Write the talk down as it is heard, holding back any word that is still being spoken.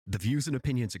The views and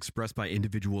opinions expressed by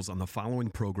individuals on the following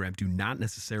program do not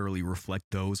necessarily reflect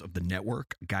those of the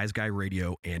network, Guys Guy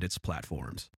Radio, and its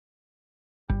platforms.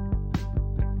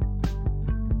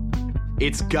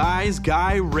 It's Guys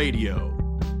Guy Radio.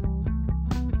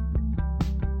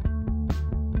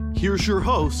 Here's your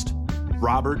host,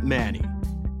 Robert Manny.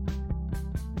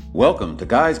 Welcome to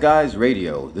Guys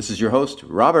Radio. This is your host,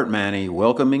 Robert Manny,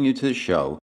 welcoming you to the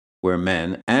show where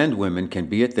men and women can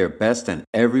be at their best and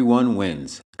everyone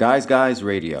wins. Guys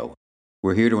Radio.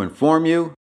 We're here to inform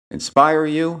you, inspire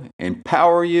you,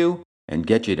 empower you, and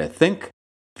get you to think,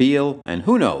 feel, and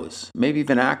who knows, maybe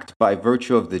even act by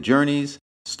virtue of the journeys,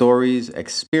 stories,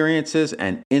 experiences,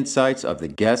 and insights of the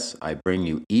guests I bring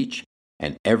you each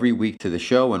and every week to the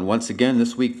show. And once again,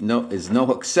 this week is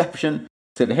no exception.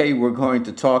 Today, we're going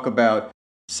to talk about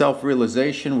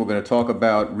self-realization. We're going to talk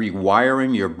about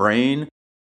rewiring your brain,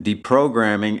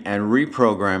 deprogramming and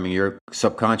reprogramming your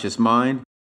subconscious mind,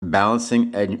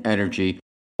 balancing energy,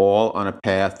 all on a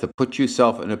path to put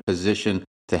yourself in a position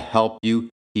to help you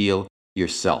heal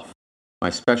yourself. My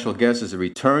special guest is a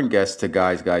return guest to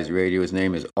Guys Radio. His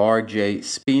name is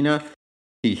Spina.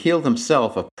 He healed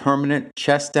himself of permanent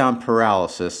chest-down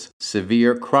paralysis,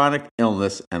 severe chronic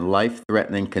illness, and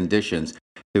life-threatening conditions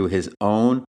through his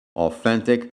own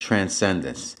authentic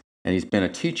transcendence. And he's been a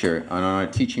teacher on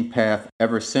a teaching path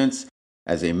ever since,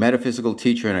 as a metaphysical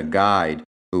teacher and a guide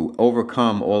who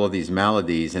overcome all of these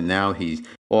maladies. And now he's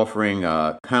offering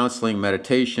counseling,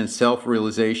 meditation,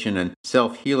 self-realization, and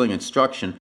self-healing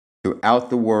instruction throughout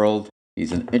the world.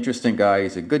 He's an interesting guy.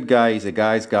 He's a good guy. He's a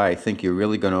guy's guy. I think you're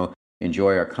really going to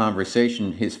enjoy our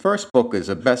conversation. His first book is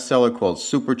a bestseller called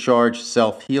Supercharged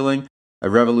Self-Healing, a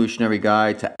revolutionary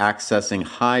guide to accessing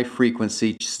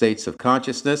high-frequency states of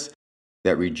consciousness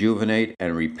that rejuvenate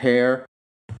and repair.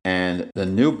 And the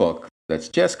new book that's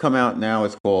just come out now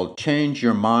is called Change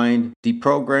Your Mind,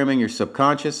 Deprogramming Your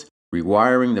Subconscious,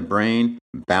 Rewiring the Brain,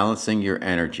 Balancing Your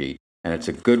Energy. And it's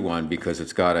a good one because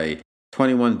it's got a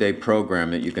 21-day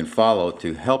program that you can follow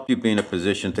to help you be in a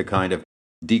position to kind of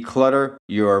declutter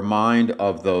your mind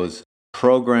of those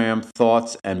programmed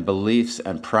thoughts and beliefs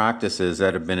and practices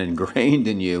that have been ingrained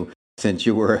in you since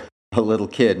you were a little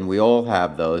kid. And we all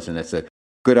have those, and it's a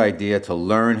good idea to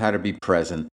learn how to be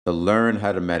present, to learn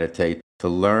how to meditate, to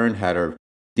learn how to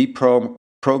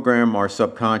deprogram our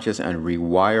subconscious and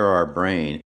rewire our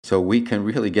brain so we can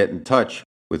really get in touch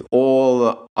with all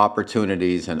the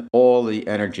opportunities and all the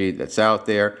energy that's out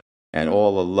there and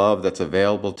all the love that's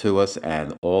available to us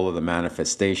and all of the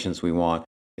manifestations we want.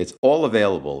 It's all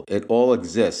available. It all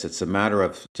exists. It's a matter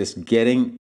of just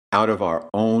getting out of our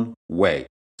own way.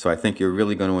 So I think you're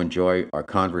really going to enjoy our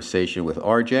conversation with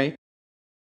RJ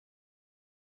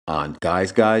on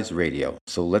Guys Radio.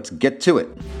 So let's get to it.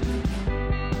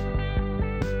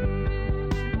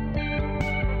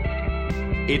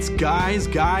 It's Guys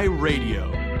Guy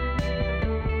Radio.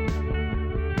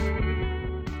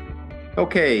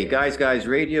 Okay, Guys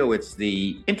Radio. It's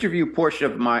the interview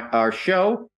portion of our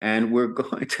show, and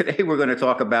today we're going to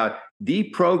talk about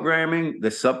deprogramming the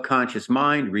subconscious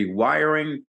mind,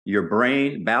 rewiring your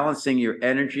brain, balancing your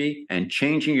energy, and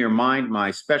changing your mind.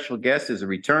 My special guest is a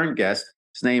return guest.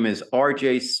 His name is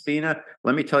Spina.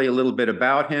 Let me tell you a little bit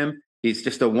about him. He's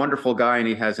just a wonderful guy, and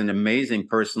he has an amazing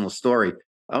personal story.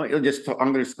 I'm going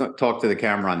to talk to the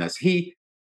camera on this.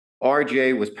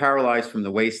 RJ was paralyzed from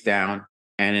the waist down,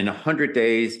 and in 100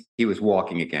 days, he was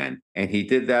walking again. And he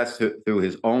did that through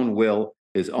his own will,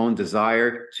 his own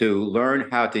desire to learn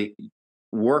how to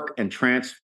work and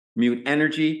transmute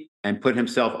energy and put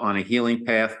himself on a healing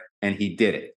path. And he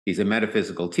did it. He's a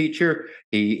metaphysical teacher.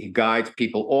 He guides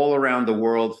people all around the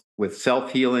world with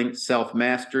self-healing,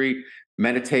 self-mastery,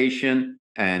 meditation,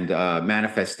 and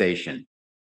manifestation.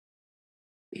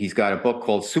 He's got a book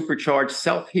called Supercharged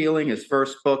Self-Healing, his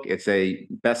first book. It's a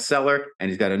bestseller. And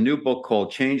he's got a new book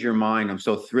called Change Your Mind. I'm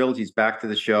so thrilled he's back to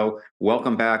the show.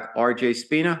 Welcome back, RJ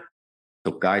Spina,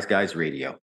 to Guys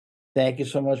Radio. Thank you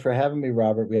so much for having me,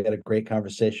 Robert. We had a great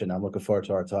conversation. I'm looking forward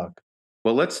to our talk.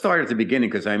 Well, let's start at the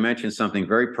beginning because I mentioned something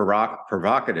very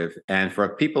provocative. And for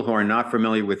people who are not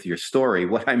familiar with your story,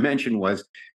 what I mentioned was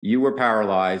you were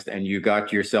paralyzed and you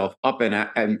got yourself up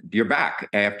and you're back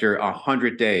after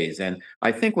 100 days. And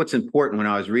I think what's important when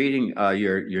I was reading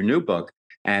your new book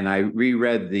and I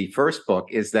reread the first book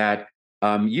is that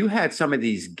you had some of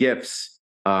these gifts,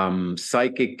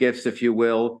 psychic gifts, if you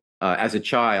will, as a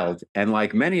child. And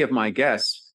like many of my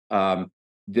guests,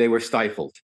 they were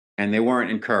stifled and they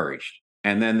weren't encouraged.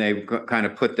 And then they kind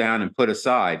of put down and put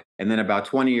aside. And then about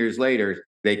 20 years later,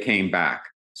 they came back.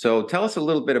 So tell us a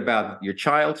little bit about your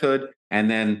childhood and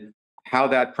then how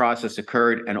that process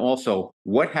occurred, and also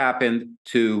what happened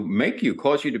to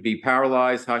cause you to be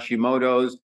paralyzed,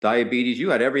 Hashimoto's, diabetes. You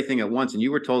had everything at once, and you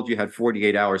were told you had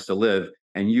 48 hours to live,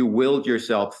 and you willed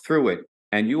yourself through it.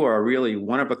 And you are a really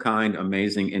one of a kind,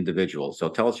 amazing individual. So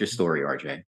tell us your story,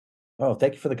 RJ. Oh,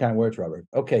 thank you for the kind words, Robert.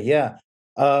 Okay, yeah.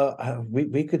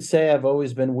 We could say I've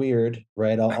always been weird,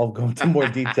 right? I'll go into more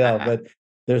detail, but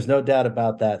there's no doubt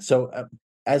about that. So,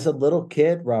 as a little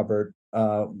kid, Robert,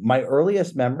 my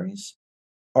earliest memories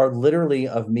are literally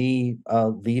of me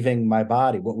leaving my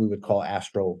body, what we would call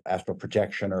astral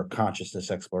projection or consciousness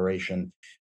exploration.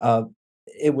 Uh,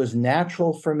 it was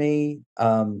natural for me.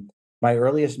 My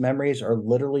earliest memories are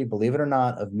literally, believe it or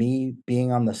not, of me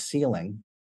being on the ceiling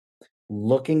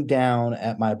looking down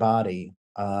at my body,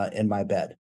 in my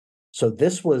bed. So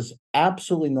this was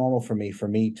absolutely normal for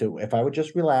me to if I would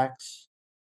just relax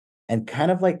and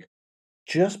kind of like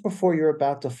just before you're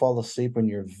about to fall asleep when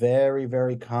you're very,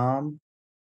 very calm,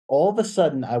 all of a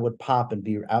sudden I would pop and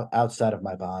be outside of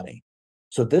my body.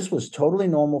 So this was totally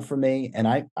normal for me, and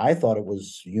I thought it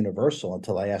was universal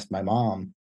until I asked my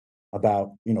mom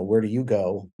about, where do you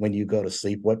go when you go to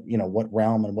sleep? What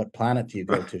realm and what planet do you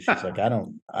go to? She's like, I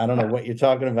don't know what you're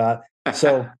talking about.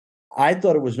 So I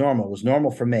thought it was normal. It was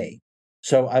normal for me.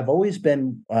 So I've always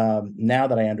been, now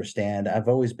that I understand, I've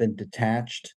always been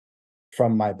detached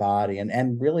from my body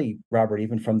and really, Robert,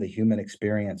 even from the human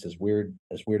experience, as weird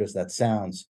as that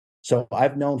sounds. So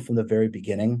I've known from the very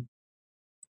beginning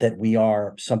that we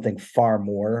are something far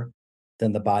more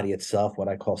than the body itself, what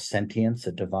I call sentience,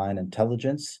 a divine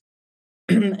intelligence.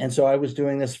 And so I was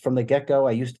doing this from the get-go.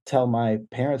 I used to tell my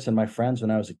parents and my friends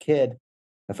when I was a kid,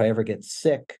 if I ever get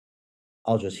sick,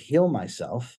 I'll just heal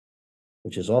myself,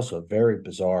 which is also a very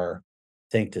bizarre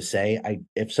thing to say.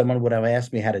 If someone would have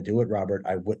asked me how to do it, Robert,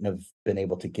 I wouldn't have been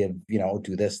able to give,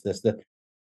 do this, that.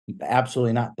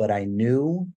 Absolutely not. But I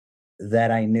knew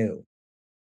that I knew.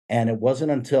 And it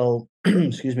wasn't until,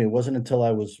 excuse me, it wasn't until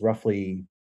I was roughly,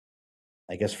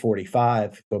 I guess,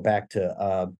 45, go back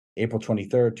to April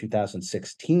 23rd,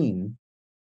 2016.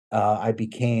 I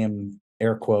became,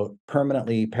 air quote,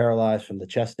 permanently paralyzed from the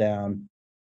chest down.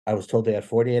 I was told they had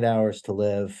 48 hours to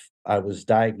live. I was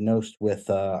diagnosed with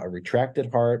a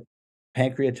retracted heart,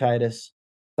 pancreatitis,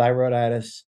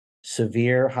 thyroiditis,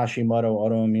 severe Hashimoto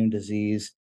autoimmune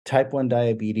disease, type 1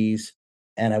 diabetes,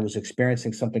 and I was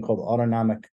experiencing something called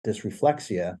autonomic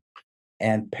dysreflexia.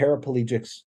 And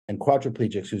paraplegics and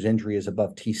quadriplegics whose injury is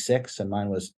above T6, and mine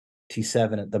was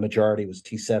T7, the majority was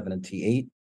T7 and T8.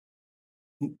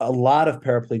 A lot of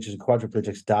paraplegics and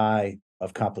quadriplegics die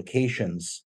of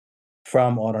complications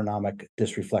from autonomic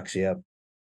dysreflexia.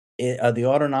 The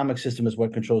autonomic system is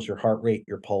what controls your heart rate,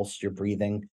 your pulse, your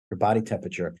breathing, your body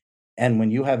temperature. And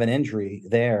when you have an injury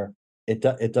there, it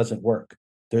doesn't work.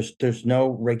 There's no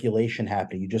regulation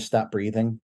happening. You just stop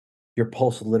breathing. Your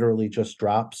pulse literally just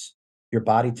drops. Your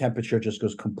body temperature just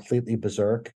goes completely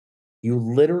berserk. You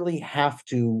literally have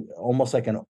to, almost like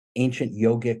an ancient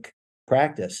yogic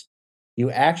practice, you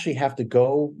actually have to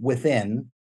go within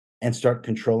and start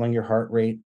controlling your heart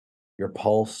rate, your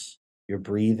pulse, your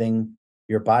breathing,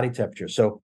 your body temperature.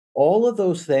 So all of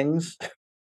those things,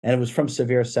 and it was from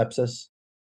severe sepsis.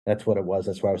 That's what it was.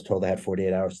 That's why I was told I had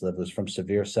 48 hours to live. It was from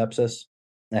severe sepsis.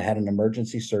 I had an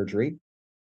emergency surgery,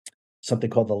 something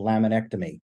called the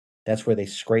laminectomy. That's where they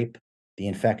scrape the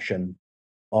infection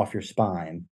off your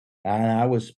spine. And I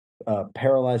was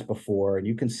paralyzed before, and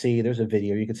you can see there's a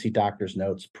video. You can see doctor's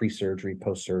notes, pre-surgery,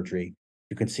 post-surgery.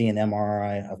 You can see an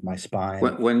MRI of my spine.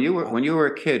 When you were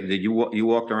a kid, did you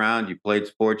walked around, you played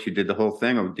sports, you did the whole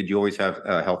thing, or did you always have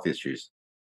health issues?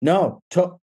 No,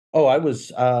 I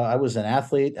was an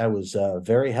athlete. I was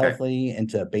very Okay. healthy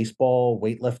into baseball,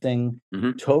 weightlifting.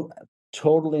 Hmm. To-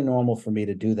 Totally normal for me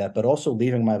to do that, but also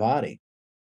leaving my body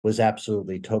was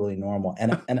absolutely totally normal.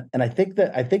 And I think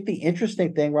the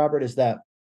interesting thing, Robert, is that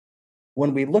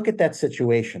when we look at that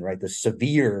situation, right, the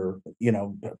severe,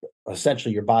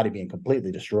 essentially your body being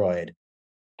completely destroyed,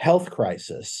 health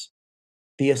crisis,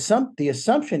 the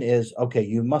assumption is, okay,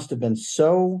 you must have been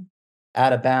so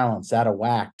out of balance, out of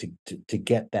whack to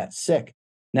get that sick.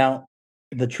 Now,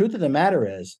 the truth of the matter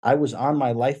is, I was on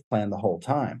my life plan the whole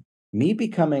time. Me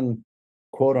becoming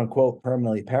quote unquote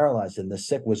permanently paralyzed and this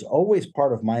sick was always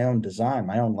part of my own design,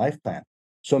 my own life plan.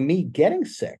 So me getting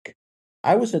sick,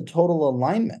 I was in total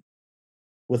alignment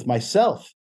with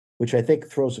myself, which I think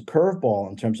throws a curveball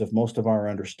in terms of most of our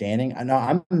understanding. I know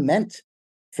I'm meant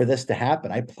for this to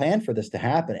happen. I planned for this to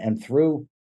happen. And through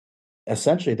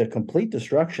essentially the complete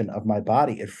destruction of my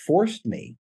body, it forced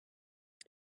me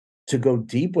to go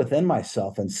deep within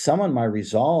myself and summon my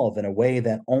resolve in a way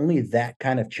that only that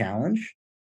kind of challenge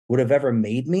would have ever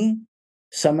made me.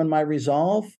 summon my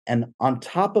resolve. And on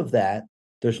top of that,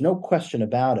 there's no question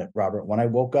about it, Robert. When I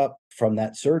woke up from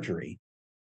that surgery,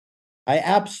 I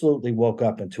absolutely woke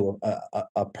up into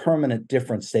a permanent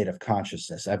different state of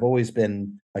consciousness. I've always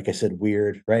been, like I said,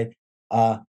 weird, right?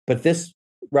 But this,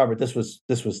 Robert, this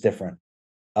was different.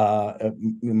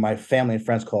 My family and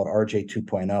friends call it RJ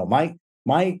 2.0.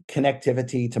 My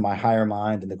connectivity to my higher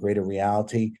mind and the greater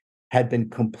reality had been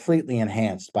completely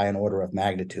enhanced by an order of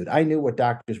magnitude. I knew what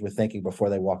doctors were thinking before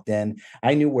they walked in.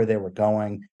 I knew where they were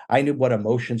going. I knew what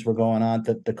emotions were going on.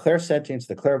 The clairsentience,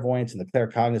 the clairvoyance, and the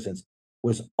claircognizance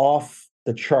was off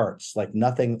the charts, like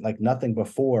nothing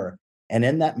before. And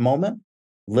in that moment,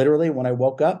 literally, when I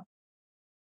woke up,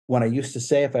 when I used to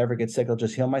say, if I ever get sick, I'll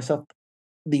just heal myself,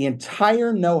 the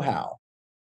entire know-how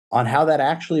on how that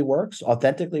actually works,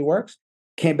 authentically works,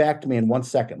 came back to me in 1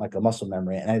 second like a muscle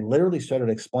memory, and I literally started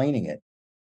explaining it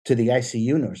to the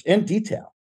ICU nurse in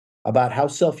detail about how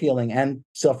self-healing and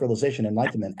self-realization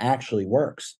enlightenment actually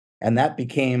works, and that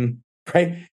became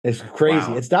right? It's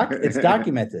crazy. Wow. It's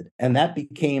documented, and that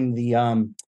became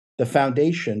the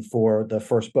foundation for the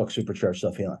first book, Supercharged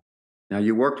Self-Healing. Now,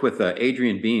 you worked with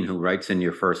Adrian Bean, who writes in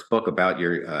your first book about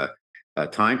your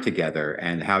time together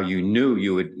and how you knew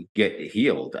you would get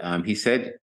healed. He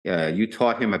said you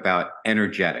taught him about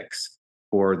energetics.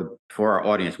 For our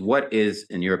audience, what is,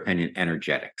 in your opinion,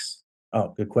 energetics?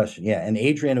 Oh, good question. Yeah, and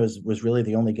Adrian was really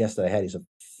the only guest that I had. He's a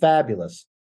fabulous,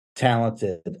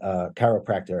 talented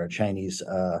chiropractor, a Chinese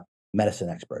medicine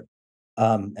expert.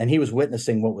 And he was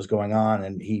witnessing what was going on,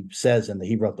 and he says, and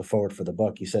he wrote the forward for the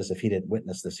book. He says if he didn't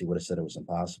witness this, he would have said it was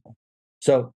impossible.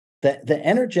 So the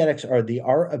energetics are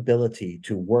our ability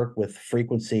to work with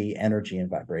frequency, energy, and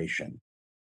vibration.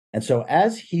 And so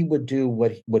as he would do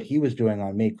what he was doing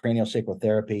on me, craniosacral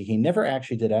therapy, he never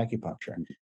actually did acupuncture.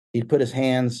 He'd put his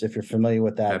hands, if you're familiar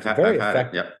with that, very I've had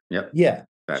effective. it. Yep. Yeah.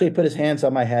 Yep. So he put his hands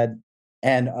on my head,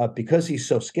 and because he's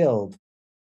so skilled,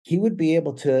 he would be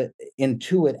able to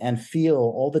intuit and feel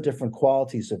all the different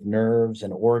qualities of nerves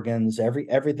and organs,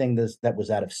 everything that was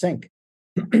out of sync.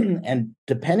 And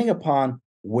depending upon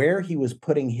where he was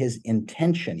putting his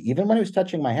intention, even when he was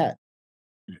touching my head,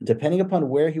 depending upon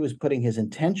where he was putting his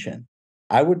intention,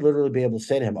 I would literally be able to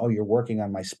say to him, "Oh, you're working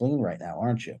on my spleen right now,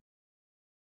 aren't you?"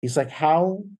 He's like,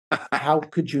 how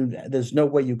could you? There's no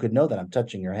way you could know that I'm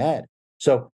touching your head."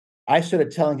 So I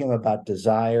started telling him about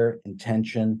desire,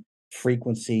 intention,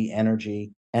 frequency,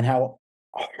 energy, and how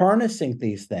harnessing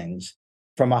these things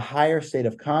from a higher state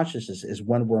of consciousness is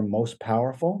when we're most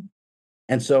powerful.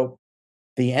 And so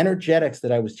the energetics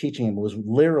that I was teaching him was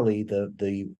literally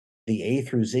the A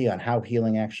through Z on how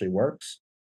healing actually works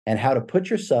and how to put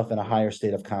yourself in a higher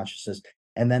state of consciousness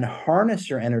and then harness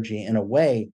your energy in a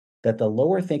way that the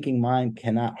lower thinking mind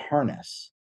cannot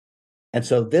harness. And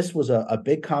so this was a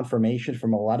big confirmation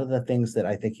from a lot of the things that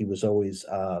I think he always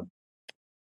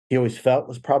felt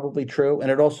was probably true.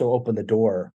 And it also opened the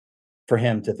door for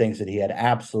him to things that he had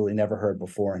absolutely never heard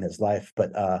before in his life.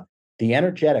 But the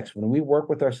energetics, when we work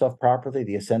with ourselves properly,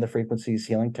 the ascend the frequencies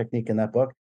healing technique in that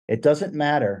book, it doesn't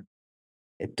matter.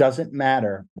 It doesn't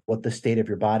matter what the state of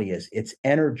your body is. It's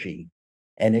energy,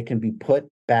 and it can be put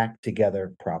back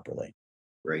together properly.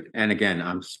 Great. And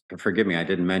again, forgive me, I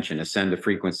didn't mention Ascend the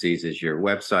Frequencies is your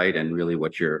website and really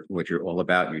what you're all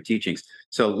about in your teachings.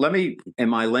 So let me, in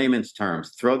my layman's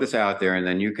terms, throw this out there, and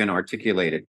then you can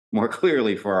articulate it more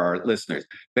clearly for our listeners.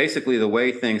 Basically, the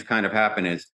way things kind of happen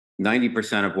is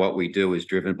 90% of what we do is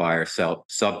driven by our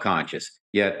subconscious.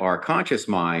 Yet our conscious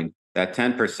mind, that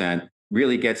 10%,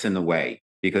 really gets in the way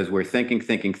because we're thinking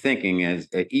as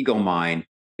an ego mind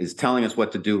is telling us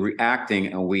what to do, reacting,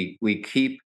 and we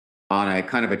keep on a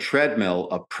kind of a treadmill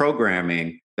of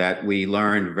programming that we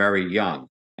learned very young.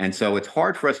 And so it's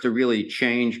hard for us to really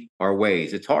change our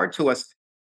ways. It's hard for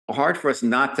us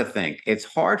not to think. It's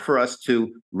hard for us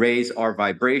to raise our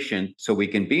vibration so we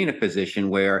can be in a position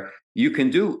where you can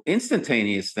do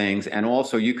instantaneous things and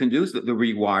also you can do the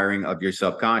rewiring of your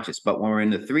subconscious. But when we're in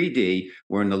the 3D,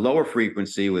 we're in the lower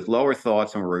frequency with lower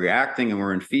thoughts and we're reacting and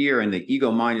we're in fear and the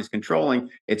ego mind is controlling,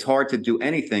 it's hard to do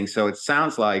anything. So it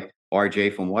sounds like,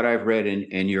 RJ, from what I've read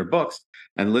in your books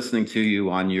and listening to you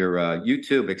on your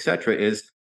YouTube, et cetera, is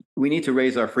we need to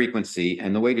raise our frequency.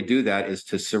 And the way to do that is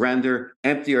to surrender,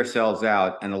 empty ourselves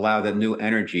out, and allow that new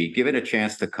energy, give it a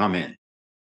chance to come in.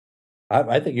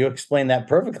 I think you explained that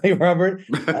perfectly, Robert.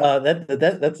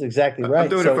 That's exactly right. I'm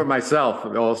doing it for myself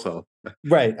also.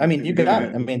 Right. I mean, you got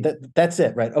it. I mean, that's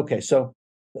it, right? Okay. So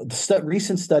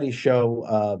recent studies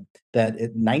show that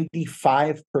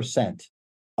 95%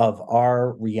 of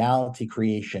our reality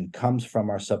creation comes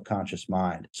from our subconscious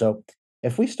mind. So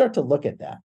if we start to look at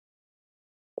that,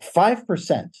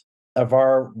 5% of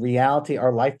our reality,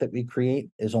 our life that we create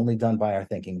is only done by our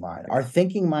thinking mind. Our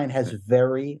thinking mind has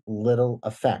very little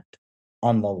effect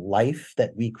on the life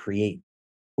that we create,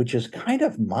 which is kind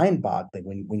of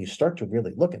mind-boggling when you start to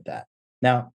really look at that.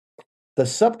 Now, the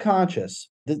subconscious,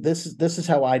 this is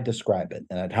how I describe it,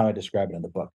 and how I describe it in the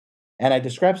book. And I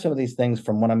describe some of these things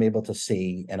from what I'm able to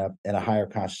see in a higher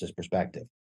consciousness perspective.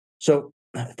 So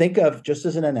think of, just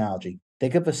as an analogy,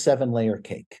 think of a 7-layer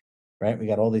cake, right? We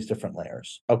got all these different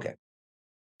layers. Okay.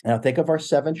 Now think of our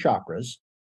 7 chakras.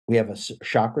 We have a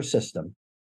chakra system.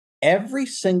 Every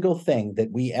single thing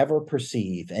that we ever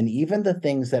perceive, and even the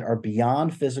things that are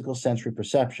beyond physical sensory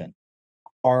perception,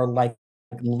 are like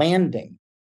landing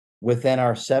within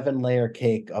our 7-layer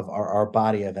cake of our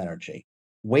body of energy,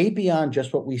 way beyond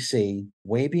just what we see,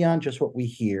 way beyond just what we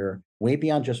hear, way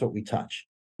beyond just what we touch.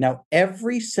 Now,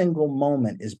 every single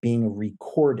moment is being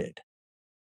recorded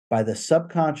by the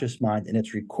subconscious mind, and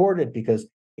it's recorded because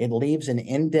it leaves an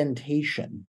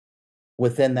indentation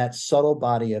within that subtle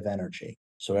body of energy.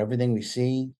 So everything we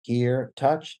see, hear,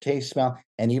 touch, taste, smell,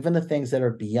 and even the things that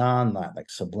are beyond that, like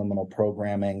subliminal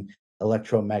programming,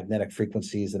 electromagnetic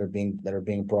frequencies that are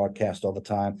being broadcast all the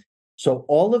time. So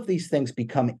all of these things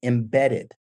become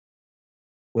embedded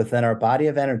within our body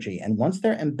of energy. And once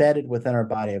they're embedded within our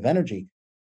body of energy,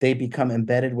 they become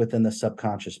embedded within the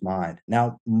subconscious mind.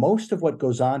 Now, most of what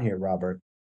goes on here, Robert,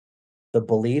 the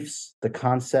beliefs, the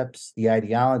concepts, the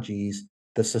ideologies,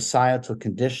 the societal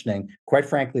conditioning, quite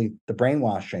frankly, the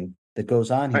brainwashing that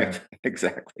goes on here. Right.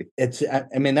 Exactly.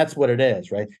 I mean, that's what it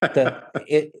is, right?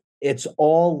 It's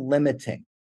all limiting.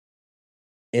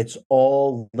 It's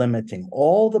all limiting.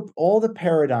 All the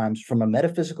paradigms from a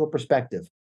metaphysical perspective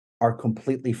are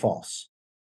completely false.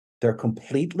 They're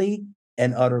completely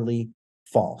and utterly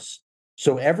false.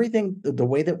 So everything, the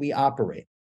way that we operate,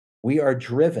 we are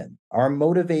driven. Our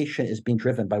motivation is being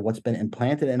driven by what's been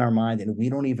implanted in our mind, and we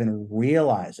don't even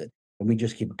realize it. And we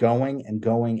just keep going and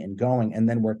going and going. And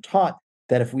then we're taught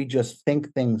that if we just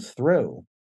think things through,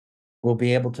 we'll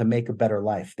be able to make a better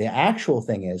life. The actual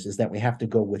thing is that we have to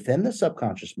go within the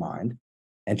subconscious mind,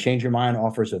 and Change Your Mind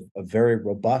offers a very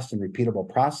robust and repeatable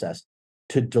process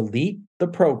to delete the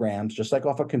programs, just like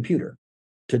off a computer,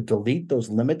 to delete those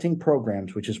limiting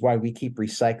programs, which is why we keep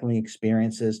recycling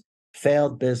experiences,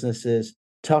 failed businesses,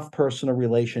 tough personal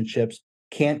relationships,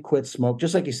 can't quit smoke,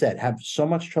 just like you said, have so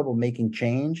much trouble making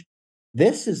change.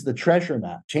 This is the treasure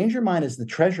map. Change Your Mind is the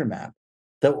treasure map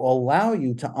that will allow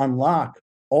you to unlock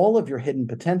all of your hidden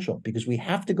potential, because we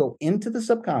have to go into the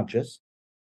subconscious,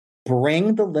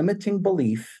 bring the limiting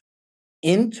belief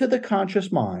into the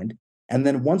conscious mind, and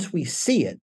then once we see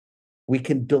it, we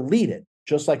can delete it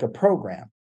just like a program.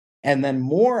 And then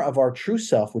more of our true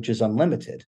self, which is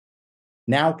unlimited,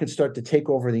 now can start to take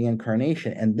over the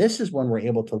incarnation. And this is when we're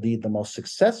able to lead the most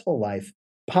successful life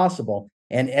possible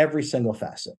in every single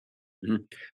facet. Mhm.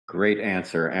 Great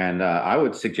answer. And I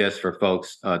would suggest for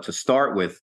folks to start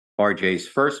with RJ's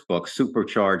first book,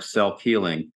 Supercharged Self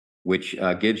Healing, which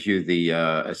gives you the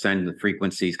ascendant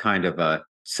frequencies kind of a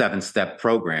 7-step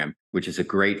program, which is a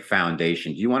great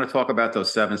foundation. Do you want to talk about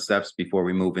those 7 steps before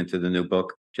we move into the new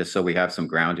book, just so we have some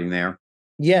grounding there?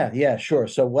 Yeah, sure.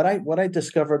 So what I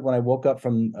discovered when I woke up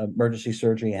from emergency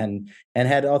surgery and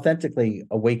had authentically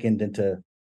awakened into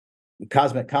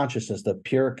cosmic consciousness, the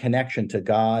pure connection to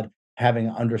God, having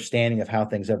an understanding of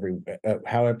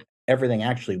how everything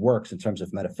actually works in terms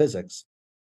of metaphysics.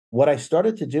 What I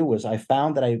started to do was I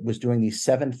found that I was doing these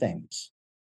 7 things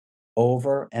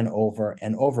over and over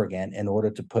and over again in order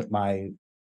to put my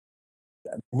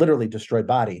literally destroyed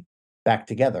body back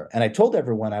together. And I told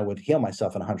everyone I would heal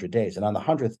myself in 100 days. And on the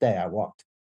 100th day, I walked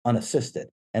unassisted,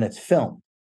 and it's filmed,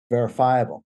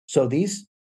 verifiable. So these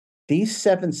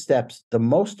 7 steps, the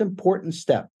most important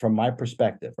step from my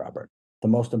perspective, Robert, the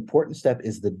most important step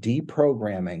is the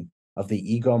deprogramming of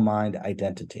the ego mind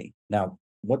identity. Now,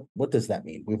 what does that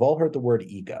mean? We've all heard the word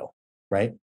ego,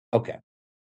 right? Okay.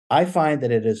 I find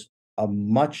that it is a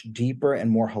much deeper and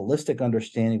more holistic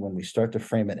understanding when we start to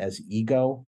frame it as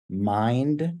ego,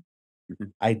 mind,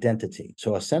 Mhm. identity.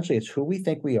 So essentially, it's who we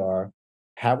think we are,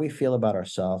 how we feel about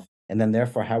ourselves, and then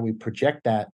therefore how we project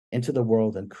that into the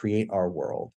world and create our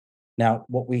world. Now,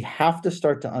 what we have to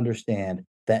start to understand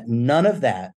that none of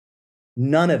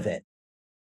it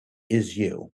is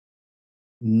you.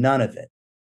 None of it.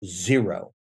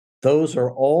 Zero. Those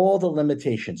are all the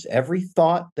limitations. Every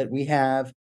thought that we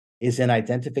have is in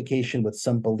identification with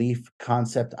some belief,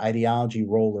 concept, ideology,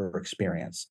 role, or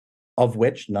experience, of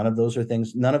which none of those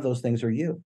things are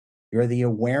you. You're the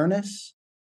awareness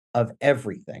of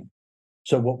everything.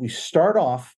 So what we start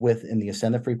off with in the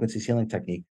ascendant frequencies healing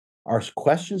technique are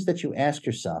questions that you ask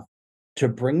yourself to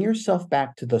bring yourself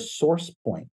back to the source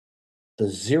point, the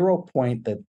 0 point,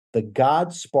 the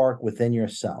God spark within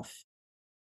yourself.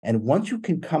 And once you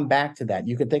can come back to that,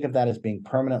 you can think of that as being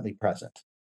permanently present,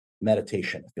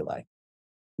 meditation, if you like.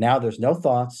 Now there's no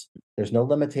thoughts, there's no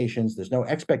limitations, there's no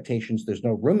expectations, there's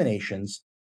no ruminations.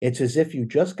 It's as if you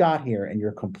just got here and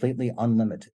you're completely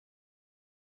unlimited.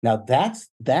 Now that's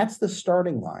the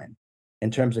starting line in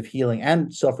terms of healing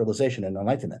and self-realization and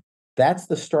enlightenment. That's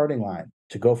the starting line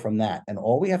to go from that. And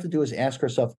all we have to do is ask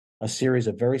ourselves a series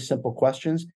of very simple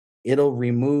questions. It'll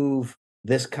remove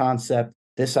this concept,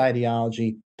 this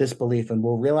ideology, this belief, and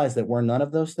we'll realize that we're none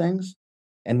of those things.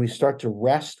 And we start to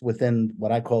rest within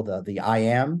what I call the I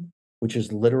am, which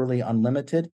is literally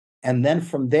unlimited. And then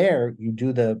from there, you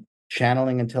do the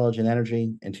channeling intelligent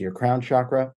energy into your crown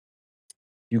chakra.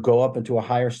 You go up into a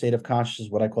higher state of consciousness,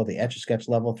 what I call the Etch-a-Sketch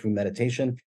level through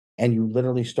meditation, and you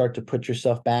literally start to put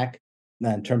yourself back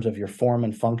in terms of your form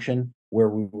and function, where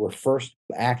we were first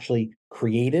actually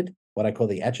created, what I call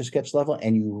the Etch-a-Sketch level,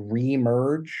 and you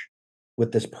re-emerge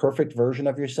with this perfect version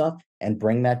of yourself and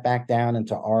bring that back down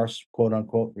into our quote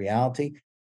unquote reality.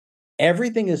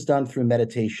 Everything is done through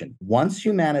meditation. Once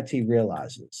humanity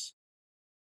realizes,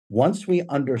 once we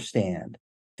understand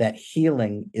that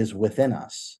healing is within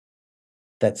us,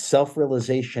 that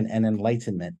self-realization and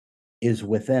enlightenment is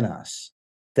within us,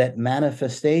 that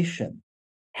manifestation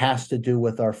has to do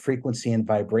with our frequency and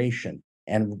vibration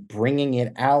and bringing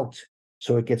it out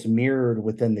so it gets mirrored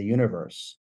within the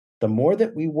universe. The more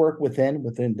that we work within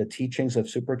the teachings of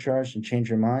Supercharged and Change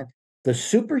Your Mind, the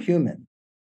superhuman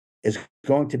is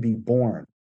going to be born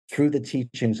through the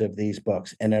teachings of these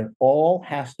books. And it all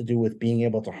has to do with being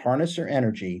able to harness your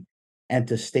energy and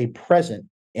to stay present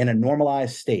in a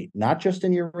normalized state, not just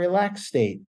in your relaxed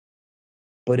state,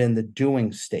 but in the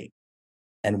doing state.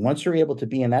 And once you're able to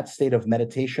be in that state of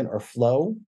meditation or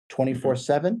flow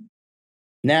 24/7,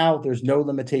 now there's no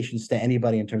limitations to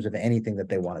anybody in terms of anything that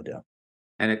they want to do.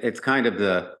 And it's kind of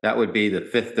that would be the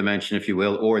fifth dimension, if you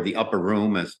will, or the upper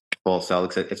room, as Paul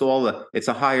Selig said. It's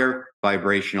a higher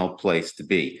vibrational place to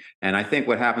be. And I think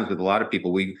what happens with a lot of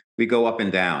people, we go up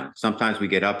and down. Sometimes we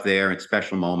get up there in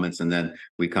special moments and then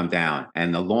we come down.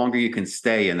 And the longer you can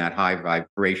stay in that high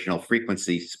vibrational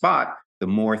frequency spot, the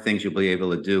more things you'll be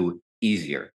able to do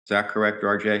easier. Is that correct,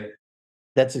 RJ?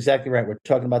 That's exactly right. We're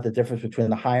talking about the difference between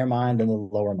the higher mind and the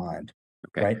lower mind.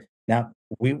 Okay. Right? Now,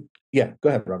 go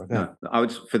ahead, Robert. Go ahead. No, I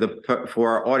would for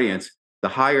our audience, the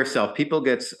higher self. People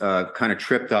gets kind of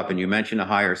tripped up, and you mentioned the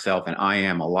higher self and I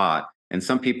am a lot. And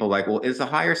some people like, well, is the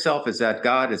higher self? Is that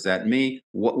God? Is that me?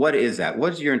 What is that?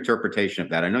 What is your interpretation of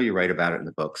that? I know you write about it in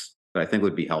the books, but I think it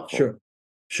would be helpful.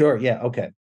 Sure. Yeah. Okay.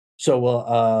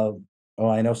 So,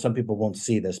 I know some people won't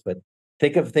see this, but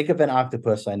think of an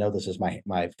octopus. I know this is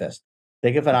my fist.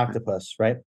 Think of an octopus,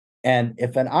 right? And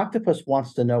if an octopus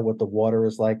wants to know what the water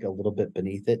is like a little bit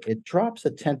beneath it, it drops a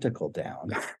tentacle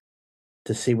down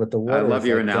to see what the water is like. I love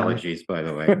your analogies, by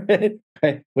the way.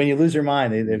 Right? When you lose your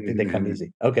mind, they come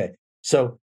easy. Okay.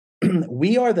 So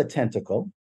we are the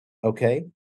tentacle, okay?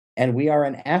 And we are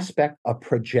an aspect, a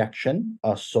projection,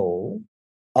 a soul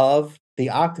of the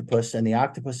octopus, and the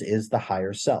octopus is the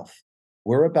higher self.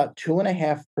 We're about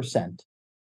 2.5%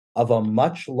 of a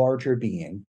much larger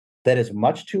being that is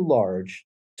much too large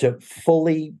to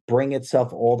fully bring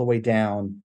itself all the way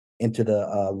down into the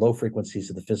low frequencies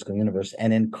of the physical universe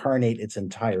and incarnate its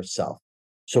entire self.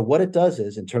 So what it does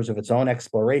is, in terms of its own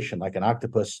exploration, like an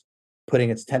octopus putting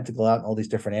its tentacle out in all these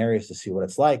different areas to see what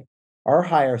it's like, our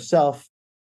higher self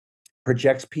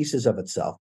projects pieces of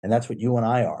itself, and that's what you and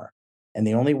I are. And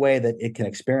the only way that it can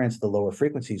experience the lower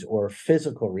frequencies or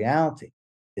physical reality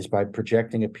is by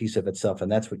projecting a piece of itself,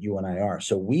 and that's what you and I are.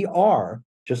 So we are,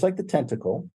 just like the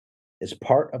tentacle is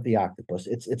part of the octopus.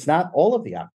 It's not all of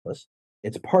the octopus,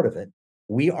 it's part of it.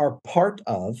 We are part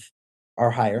of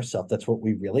our higher self. That's what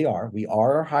we really are. We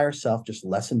are our higher self, just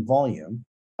less in volume,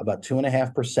 about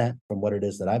 2.5% from what it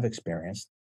is that I've experienced.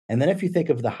 And then if you think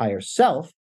of the higher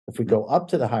self, if we go up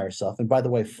to the higher self, and by the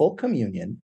way, full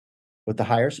communion with the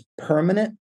higher,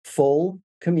 permanent full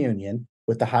communion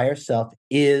with the higher self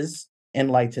is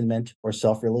enlightenment or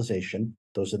self-realization.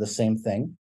 Those are the same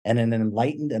thing. And an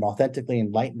enlightened and authentically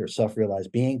enlightened or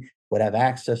self-realized being would have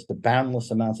access to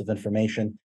boundless amounts of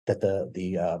information that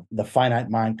the finite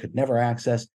mind could never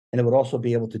access. And it would also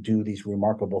be able to do these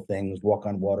remarkable things, walk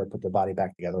on water, put the body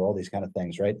back together, all these kind of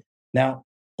things, right? Now,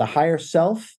 the higher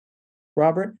self,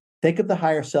 Robert, think of the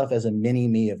higher self as a mini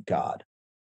me of God.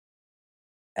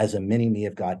 As a mini me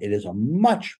of God. It is a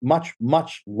much, much,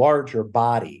 much larger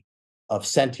body of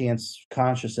sentience,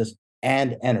 consciousness,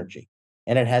 and energy.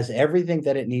 And it has everything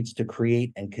that it needs to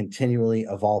create and continually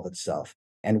evolve itself.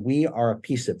 And we are a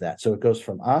piece of that. So it goes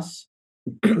from us,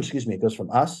 excuse me, it goes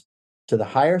from us to the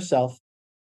higher self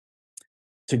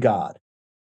to God.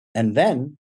 And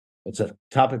then it's a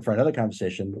topic for another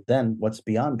conversation. Then what's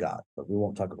beyond God? But we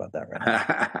won't talk about that right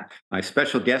now. My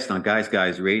special guest on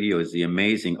Guys Radio is the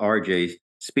amazing RJ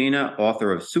Spina,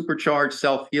 author of Supercharged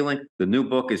Self-Healing. The new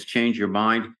book is Change Your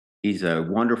Mind. He's a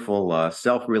wonderful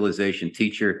self-realization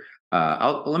teacher.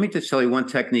 Let me just tell you one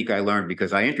technique I learned,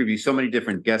 because I interview so many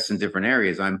different guests in different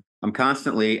areas. I'm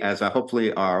constantly, as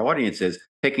hopefully our audience is,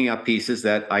 picking up pieces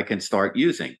that I can start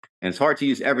using. And it's hard to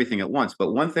use everything at once.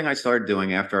 But one thing I started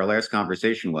doing after our last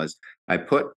conversation was I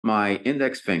put my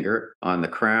index finger on the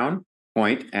crown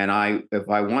point, and if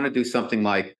I want to do something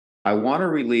like, I want to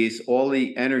release all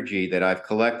the energy that I've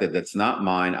collected that's not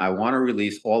mine. I want to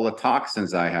release all the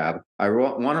toxins I have. I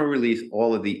want to release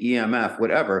all of the EMF,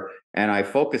 whatever. And I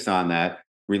focus on that,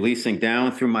 releasing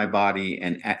down through my body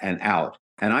and out.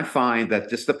 And I find that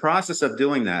just the process of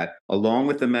doing that, along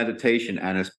with the meditation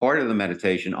and as part of the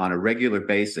meditation on a regular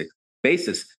basis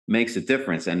makes a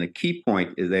difference. And the key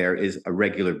point there is a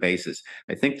regular basis.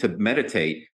 I think to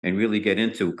meditate and really get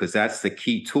into, because that's the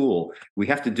key tool, we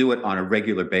have to do it on a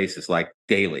regular basis, like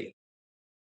daily.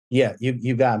 Yeah,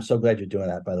 you got. I'm so glad you're doing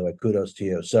that. By the way, kudos to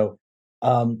you. So,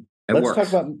 It let's talk works.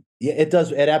 about. Yeah, it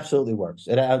does. It absolutely works.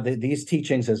 These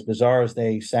teachings, as bizarre as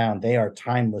they sound, they are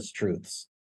timeless truths.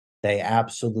 They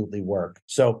absolutely work.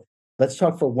 So let's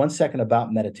talk for 1 second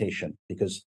about meditation,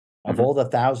 because of Mhm. all the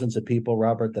thousands of people,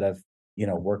 Robert, that I've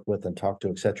worked with and talked to,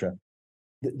 etc.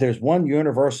 There's one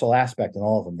universal aspect in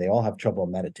all of them. They all have trouble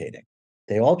meditating.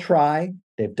 They all try.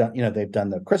 They've done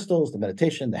the crystals, the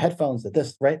meditation, the headphones, the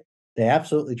this, right? They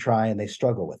absolutely try and they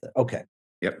struggle with it. Okay,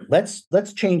 Yep.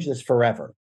 let's change this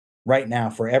forever, right now,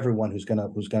 for everyone who's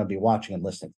gonna be watching and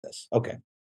listening to this. Okay,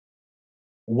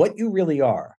 what you really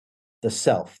are, the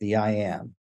self, the I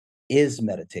am, is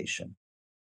meditation.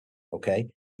 Okay,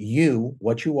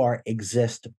 what you are,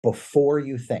 exist before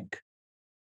you think.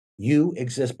 You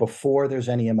exist before there's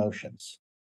any emotions.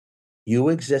 You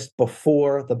exist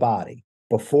before the body,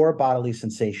 before bodily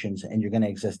sensations, and you're going to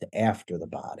exist after the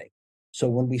body. So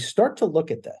when we start to look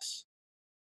at this,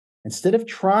 instead of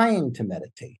trying to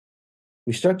meditate,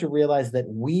 we start to realize that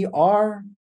we are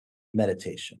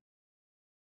meditation.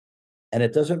 And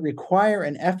it doesn't require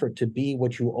an effort to be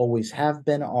what you always have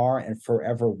been, are, and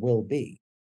forever will be.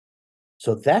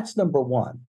 So that's number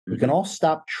one. We can Mhm. all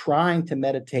stop trying to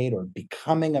meditate or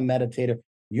becoming a meditator.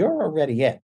 You're already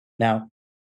it. Now,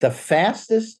 the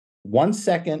fastest 1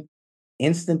 second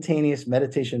instantaneous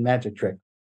meditation magic trick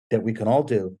that we can all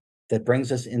do, that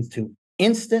brings us into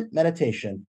instant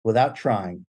meditation without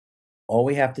trying, all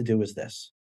we have to do is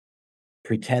this: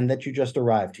 pretend that you just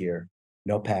arrived here,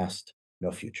 no past,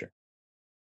 no future.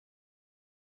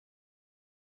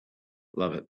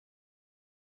 Love it.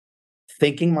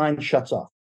 Thinking mind shuts off.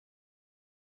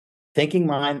 Thinking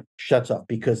mind shuts off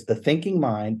because the thinking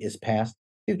mind is past,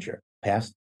 future,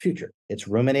 past, future. It's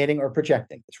ruminating or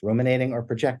projecting. It's ruminating or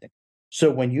projecting.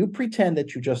 So when you pretend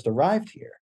that you just arrived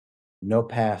here, no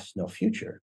past, no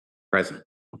future, Present.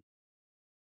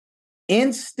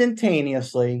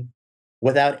 instantaneously,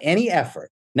 without any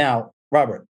effort. Now,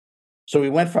 Robert, so we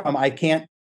went from I can't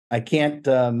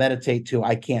meditate to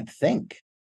I can't think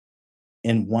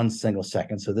in 1 single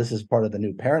second. So this is part of the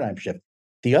new paradigm shift.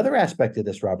 The other aspect of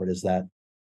this, Robert, is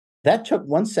that took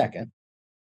 1 second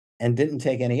and didn't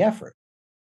take any effort.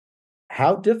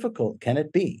 How difficult can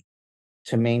it be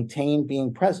to maintain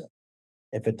being present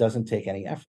if it doesn't take any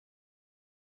effort?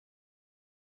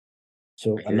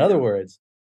 So, I in hear other you. words,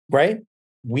 right?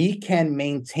 We can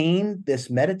maintain this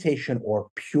meditation or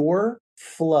pure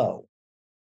flow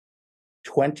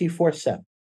 24/7.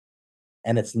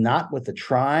 And it's not with the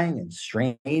trying and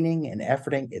straining and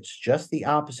efforting. It's just the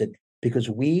opposite, because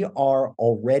we are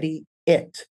already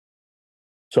it.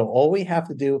 So all we have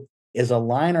to do is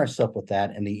align ourselves with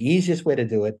that. And the easiest way to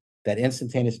do it, that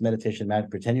instantaneous meditation magic,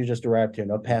 pretend you just arrived here,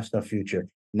 no past, no future.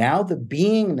 Now the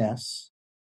beingness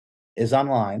is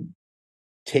online.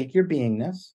 Take your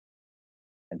beingness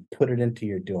and put it into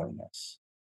your doingness.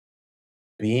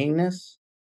 Beingness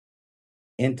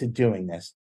into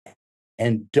doingness.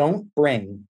 And don't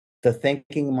bring the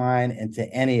thinking mind into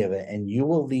any of it. And you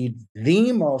will lead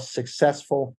the most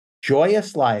successful,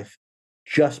 joyous life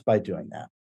just by doing that.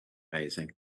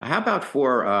 Amazing. How about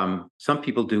for some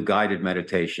people do guided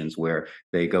meditations where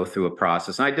they go through a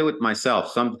process? And I do it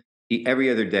myself.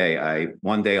 Every other day,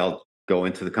 one day I'll go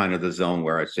into the kind of the zone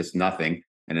where it's just nothing,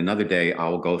 and another day I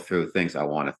will go through things. I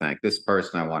want to thank this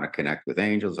person. I want to connect with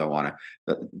angels. I want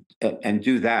to and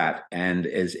do that. And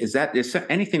is there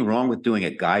anything wrong with doing a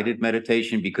guided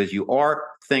meditation, because you are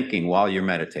thinking while you're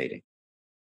meditating?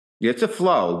 It's a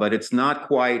flow, but it's not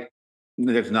quite.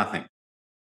 There's nothing.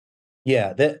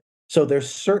 Yeah, so there's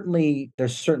certainly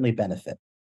benefit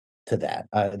to that.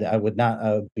 I would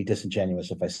not be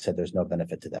disingenuous if I said there's no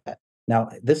benefit to that. Now,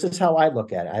 this is how I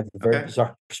look at it. I have a very Okay.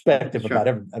 bizarre perspective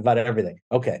Sure. about everything.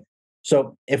 Okay,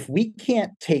 so if we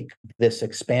can't take this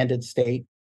expanded state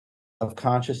of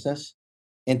consciousness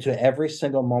into every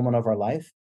single moment of our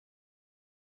life,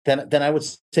 then I would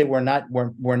say we're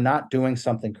not doing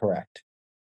something correct.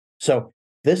 So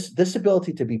this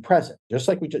ability to be present, just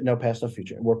like we just know past, no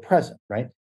future, we're present, right?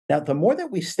 Now, the more that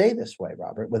we stay this way,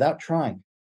 Robert, without trying,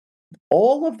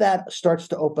 all of that starts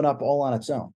to open up all on its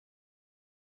own.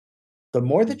 The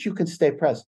more that you can stay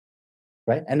present,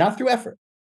 right? And not through effort,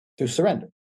 through surrender.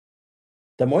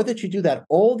 The more that you do that,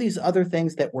 all these other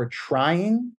things that we're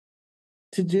trying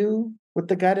to do with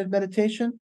the guided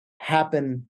meditation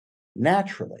happen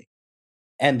naturally.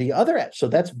 And so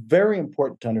that's very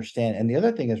important to understand. And the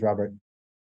other thing is, Robert,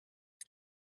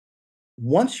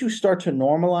 once you start to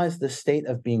normalize the state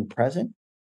of being present,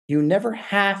 you never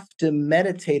have to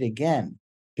meditate again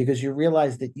because you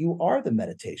realize that you are the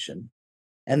meditation.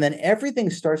 And then everything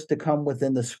starts to come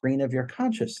within the screen of your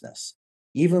consciousness.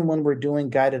 Even when we're doing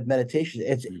guided meditation,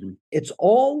 it's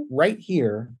all right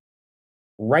here,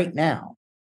 right now.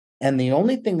 And the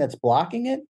only thing that's blocking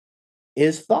it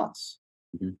is thoughts,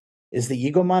 is the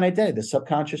ego mind identity, the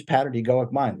subconscious pattern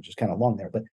egoic mind, which is kind of long there,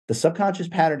 but the subconscious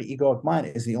pattern egoic mind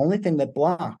is the only thing that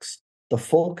blocks the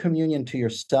full communion to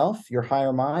yourself, your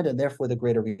higher mind, and therefore the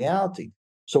greater reality.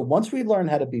 So once we learn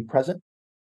how to be present,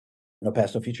 no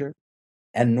past, no future,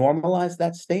 and normalize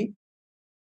that state,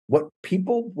 what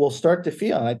people will start to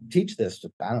feel, and I teach this,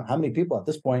 I don't know how many people at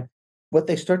this point, what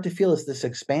they start to feel is this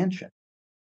expansion.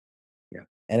 Yeah.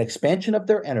 An expansion of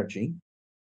their energy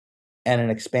and an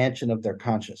expansion of their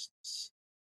consciousness.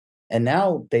 And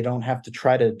now they don't have to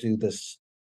try to do this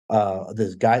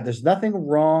guide. There's nothing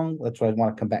wrong. That's why I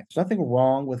want to come back. There's nothing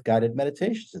wrong with guided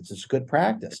meditations. It's good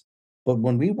practice. But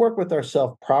when we work with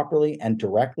ourselves properly and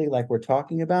directly, like we're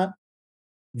talking about,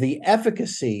 the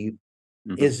efficacy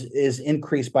is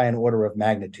increased by an order of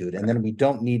magnitude. And then we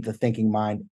don't need the thinking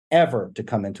mind ever to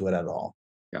come into it at all.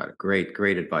 Got it.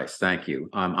 Great advice. Thank you.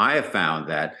 I have found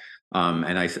that,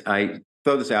 and I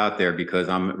throw this out there because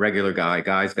I'm a regular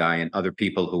guy's guy, and other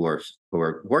people who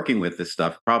are working with this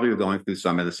stuff probably are going through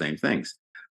some of the same things.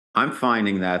 I'm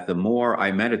finding that the more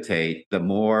I meditate, the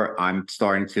more I'm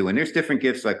starting to, and there's different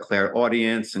gifts like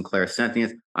clairaudience and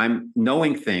clairsentience. I'm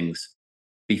knowing things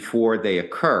before they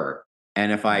occur.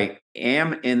 And if I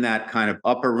am in that kind of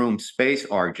upper room space,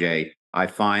 RJ, I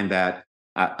find that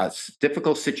a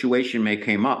difficult situation may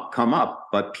come up,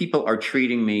 but people are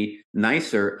treating me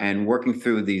nicer and working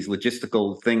through these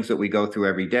logistical things that we go through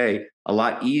every day a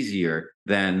lot easier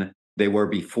than they were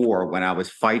before when I was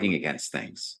fighting against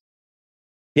things.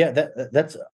 Yeah,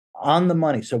 that's on the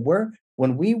money. So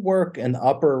when we work in the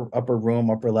upper room,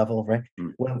 upper level, right?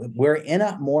 When we're in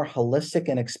a more holistic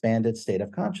and expanded state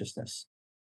of consciousness.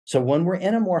 So when we're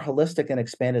in a more holistic and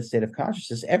expanded state of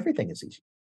consciousness, everything is easy.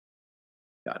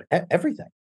 Got it. Everything.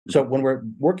 So when we're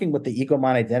working with the ego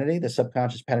mind identity, the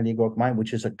subconscious pattern egoic mind,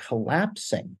 which is a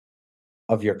collapsing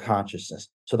of your consciousness.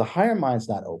 So the higher mind's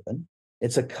not open.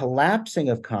 It's a collapsing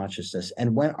of consciousness.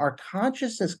 And when our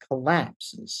consciousness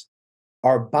collapses,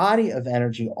 our body of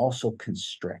energy also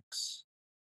constricts.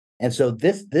 And so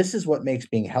this is what makes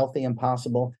being healthy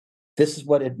impossible. This is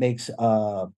what it makes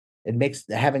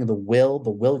having the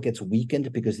will gets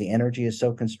weakened because the energy is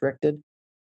so constricted.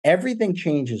 Everything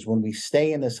changes when we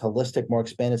stay in this holistic, more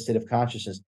expanded state of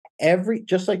consciousness.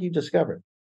 Just like you discovered,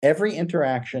 every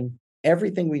interaction,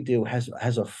 everything we do has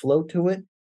a flow to it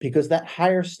because that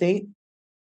higher state,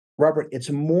 Robert, it's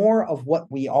more of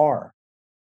what we are.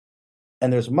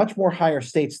 And there's much more higher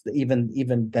states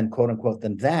even than quote unquote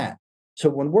than that. So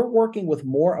when we're working with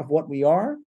more of what we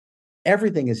are,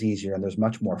 everything is easier and there's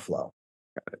much more flow.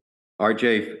 Got it.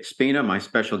 RJ Spina, my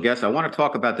special guest. I want to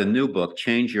talk about the new book,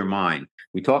 Change Your Mind.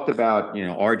 We talked about,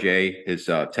 RJ, his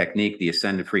technique, the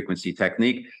ascended frequency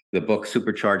technique, the book,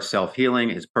 Supercharged Self-Healing,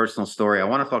 his personal story. I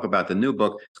want to talk about the new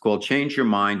book. It's called Change Your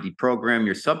Mind, Deprogram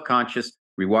Your Subconscious,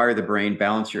 Rewire the Brain,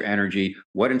 Balance Your Energy.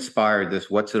 What inspired this?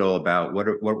 What's it all about?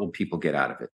 What will people get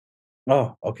out of it?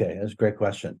 Oh, okay. That's a great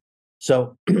question.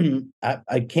 So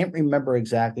I can't remember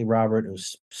exactly, Robert. It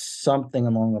was something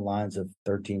along the lines of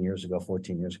 13 years ago,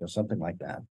 14 years ago, something like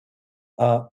that.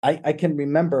 I can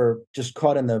remember just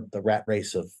caught in the rat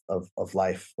race of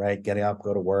life, right? Getting up,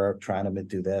 go to work, trying to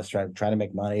do this, trying to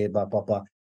make money, blah, blah, blah.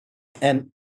 And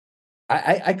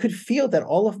I could feel that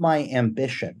all of my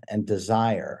ambition and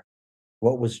desire,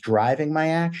 what was driving my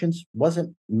actions,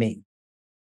 wasn't me.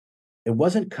 It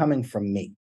wasn't coming from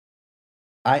me.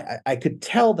 I could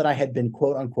tell that I had been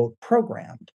quote unquote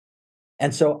programmed.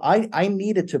 And so I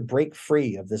needed to break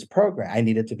free of this program. I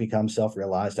needed to become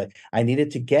self-realized. I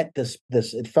needed to get this,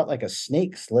 it felt like a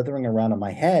snake slithering around in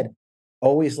my head,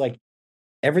 always like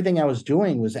everything I was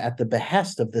doing was at the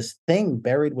behest of this thing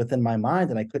buried within my mind,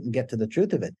 and I couldn't get to the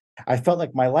truth of it. I felt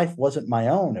like my life wasn't my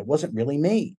own. It wasn't really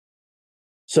me.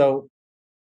 So,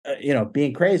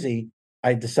 being crazy,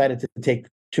 I decided to take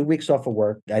 2 weeks off of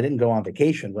work. I didn't go on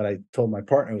vacation. What I told my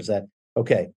partner was that,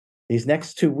 okay, these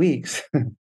next 2 weeks,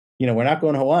 we're not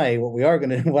going to Hawaii.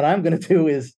 What I'm gonna do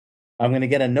is I'm gonna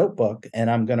get a notebook and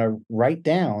I'm gonna write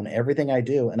down everything I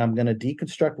do, and I'm gonna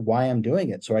deconstruct why I'm doing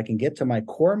it so I can get to my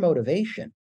core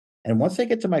motivation. And once I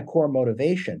get to my core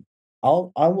motivation,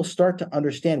 I will start to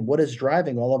understand what is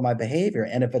driving all of my behavior.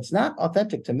 And if it's not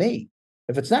authentic to me,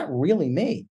 if it's not really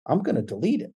me, I'm gonna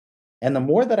delete it. And the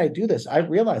more that I do this, I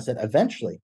realize that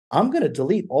eventually I'm gonna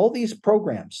delete all these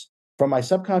programs from my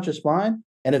subconscious mind,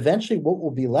 and eventually what will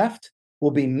be left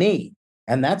will be me.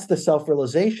 And that's the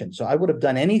self-realization. So I would have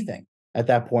done anything at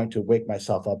that point to wake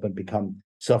myself up and become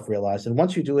self-realized. And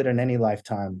once you do it in any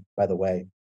lifetime, by the way,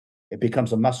 it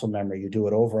becomes a muscle memory. You do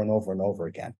it over and over and over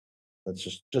again.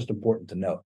 That's just important to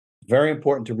note. Very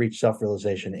important to reach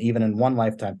self-realization. Even in one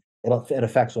lifetime, it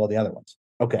affects all the other ones.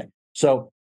 Okay,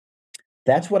 so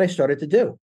that's what I started to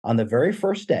do. On the very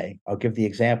first day, I'll give the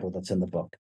example that's in the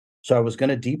book. So I was going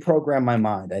to deprogram my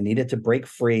mind. I needed to break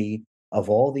free of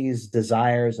all these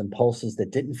desires and pulses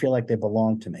that didn't feel like they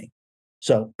belonged to me.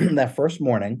 So that first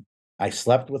morning, I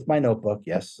slept with my notebook.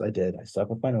 Yes, I did. I slept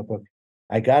with my notebook.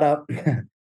 I got up,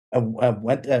 I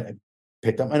went,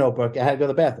 picked up my notebook. I had to go to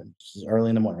the bathroom. This is early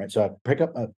in the morning, right? So I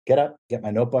get up, get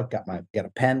my notebook, get a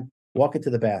pen, walk into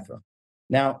the bathroom.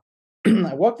 Now,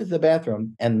 I walked into the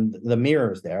bathroom and the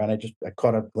mirror is there, and I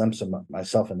caught a glimpse of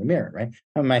myself in the mirror, right?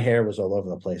 And my hair was all over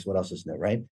the place. What else is new,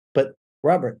 right? But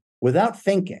Robert, without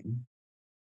thinking,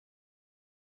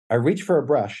 I reached for a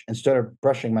brush and started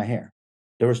brushing my hair.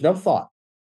 There was no thought.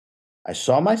 I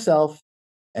saw myself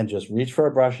and just reached for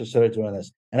a brush and started doing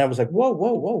this. And I was like, whoa,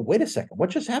 whoa, whoa, wait a second. What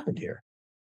just happened here?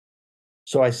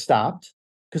 So I stopped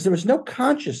because there was no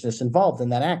consciousness involved in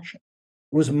that action.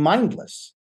 It was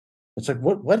mindless. It's like,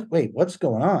 wait, what's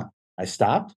going on? I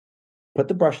stopped, put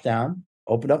the brush down,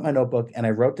 opened up my notebook, and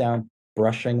I wrote down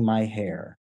brushing my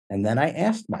hair. And then I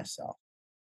asked myself,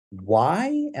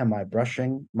 why am I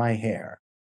brushing my hair?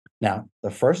 Now,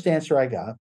 the first answer I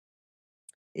got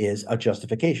is a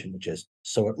justification, which is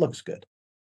so it looks good.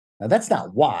 Now, that's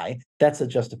not why, that's a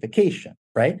justification,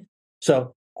 right?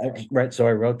 So, so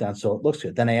I wrote down so it looks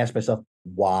good. Then I asked myself,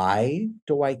 why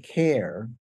do I care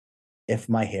if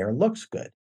my hair looks good?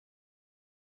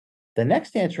 The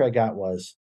next answer I got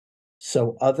was,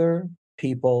 so other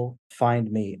people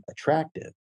find me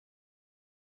attractive.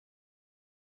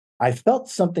 I felt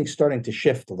something starting to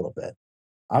shift a little bit.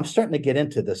 I'm starting to get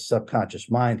into the subconscious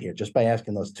mind here just by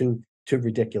asking those two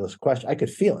ridiculous questions. I could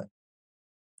feel it.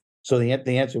 So the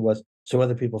answer was, so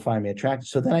other people find me attractive.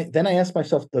 So then I asked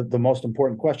myself the most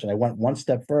important question. I went one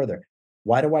step further.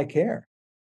 Why do I care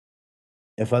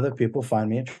if other people find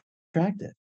me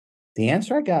attractive? The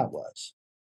answer I got was,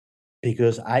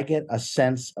 because I get a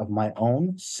sense of my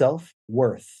own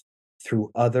self-worth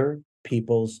through other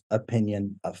people's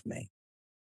opinion of me.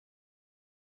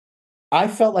 I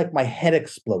felt like my head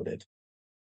exploded.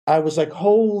 I was like,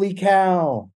 holy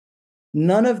cow.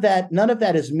 None of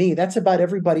that is me. That's about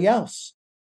everybody else.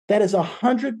 That is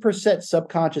 100%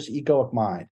 subconscious egoic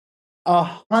mind.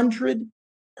 100%.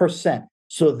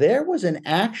 So there was an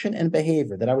action and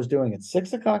behavior that I was doing at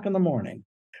 6:00 in the morning,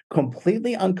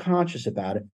 completely unconscious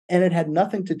about it. And it had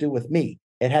nothing to do with me.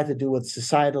 It had to do with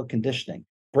societal conditioning,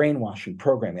 brainwashing,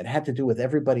 programming. It had to do with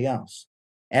everybody else.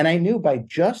 And I knew by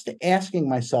just asking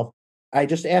myself, I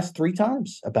just asked 3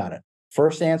 times about it.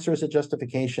 First answer is a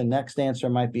justification. Next answer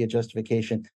might be a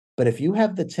justification. But if you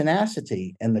have the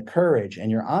tenacity and the courage and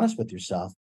you're honest with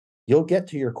yourself, you'll get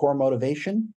to your core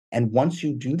motivation. And once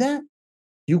you do that,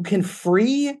 you can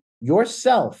free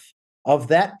yourself of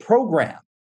that program.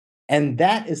 And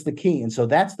that is the key. And so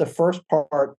that's the first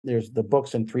part. There's the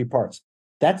book's in 3 parts.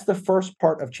 That's the first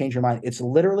part of Change Your Mind. It's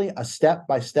literally a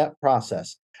step-by-step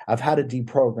process of how to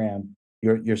deprogram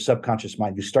your subconscious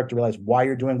mind. You start to realize why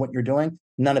you're doing what you're doing.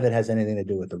 None of it has anything to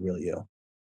do with the real you.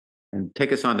 And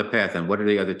take us on the path. And what are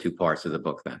the other 2 parts of the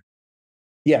book then?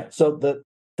 Yeah. So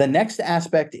the next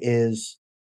aspect is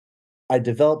I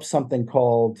developed something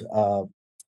called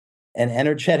an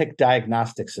energetic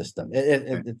diagnostic system.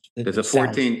 There's a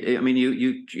 14. I mean,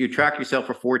 you track yourself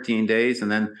for 14 days,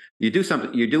 and then you do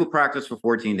something. You do a practice for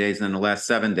 14 days, and then the last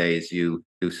 7 days you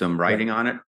do some writing on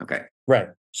it. Okay. Right.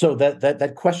 So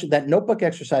that question, that notebook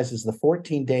exercise is the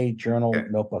 14-day journal Okay.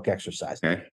 notebook exercise.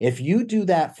 Okay. If you do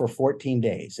that for 14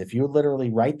 days, if you literally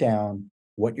write down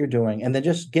what you're doing and then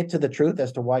just get to the truth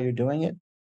as to why you're doing it,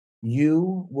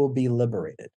 you will be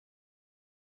liberated.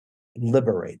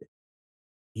 Liberated.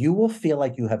 You will feel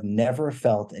like you have never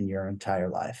felt in your entire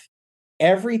life.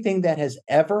 Everything that has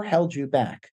ever held you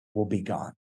back will be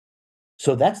gone.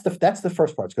 So that's the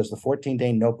first part, because the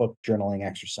 14-day notebook journaling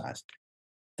exercise.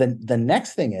 The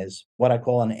next thing is what I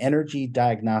call an energy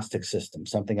diagnostic system,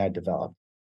 something I developed.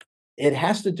 It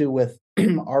has to do with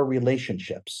our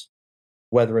relationships,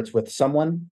 whether it's with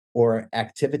someone or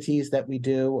activities that we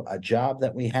do, a job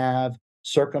that we have,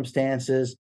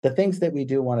 circumstances, the things that we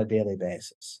do on a daily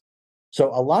basis. So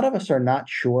a lot of us are not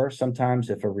sure sometimes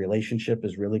if a relationship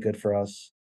is really good for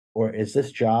us, or is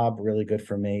this job really good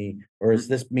for me, or is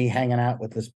this me hanging out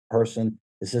with this person?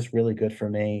 Is this really good for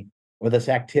me? Or this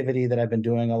activity that I've been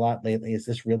doing a lot lately, is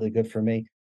this really good for me?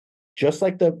 Just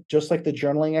like the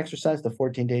journaling exercise, the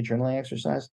 14-day journaling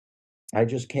exercise, I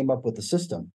just came up with a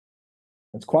system.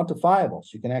 It's quantifiable, so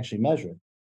you can actually measure it.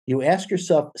 You ask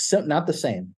yourself, not the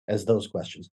same as those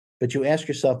questions, but you ask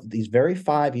yourself these very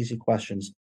 5 easy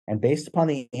questions, and based upon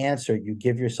the answer, you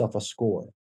give yourself a score.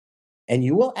 And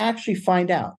you will actually find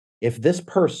out if this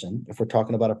person, if we're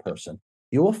talking about a person,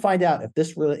 you will find out if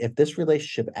this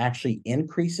relationship actually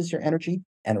increases your energy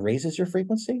and raises your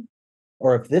frequency,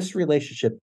 or if this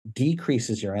relationship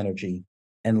decreases your energy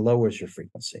and lowers your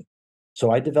frequency.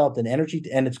 So I developed an energy,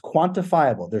 and it's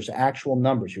quantifiable. There's actual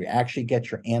numbers. You actually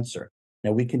get your answer.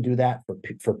 Now we can do that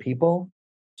for people,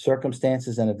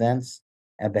 circumstances, and events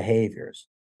and behaviors.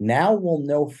 Now we'll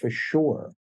know for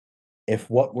sure if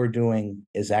what we're doing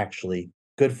is actually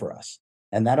good for us.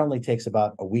 And that only takes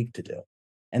about a week to do.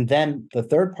 And then the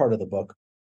third part of the book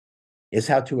is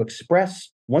how to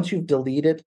express, once you've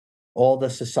deleted all the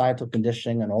societal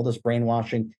conditioning and all this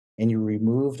brainwashing, and you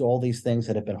removed all these things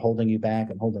that have been holding you back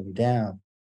and holding you down.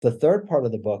 The third part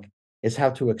of the book is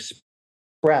how to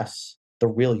express the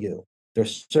real you.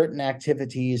 There's certain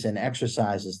activities and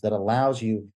exercises that allows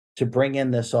you to bring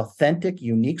in this authentic,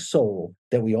 unique soul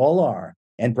that we all are,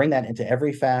 and bring that into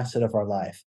every facet of our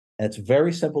life. And it's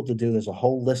very simple to do. There's a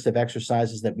whole list of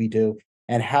exercises that we do,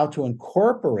 and how to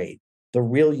incorporate the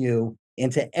real you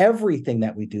into everything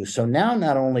that we do. So now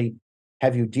not only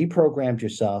have you deprogrammed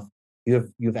yourself,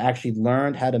 you've actually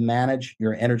learned how to manage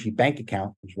your energy bank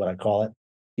account, which is what I call it.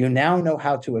 You now know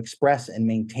how to express and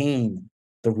maintain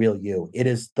the real you.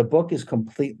 The book is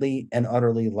completely and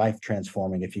utterly life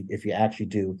transforming if you actually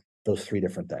do those 3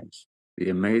 different things. The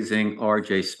amazing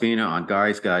RJ Spina on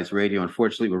Guys Radio.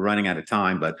 Unfortunately, we're running out of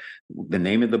time, but the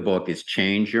name of the book is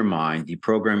Change Your Mind,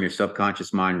 Deprogram Your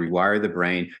Subconscious Mind, Rewire the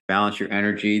Brain, Balance Your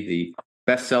Energy. The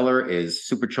bestseller is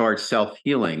Supercharged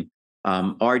Self-Healing.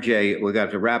 RJ, we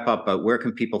got to wrap up, but where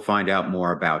can people find out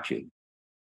more about you?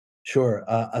 Sure.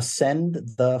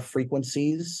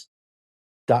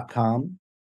 Ascendthefrequencies.com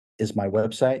is my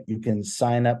website. You can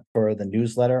sign up for the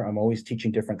newsletter. I'm always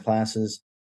teaching different classes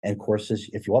and courses.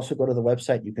 If you also go to the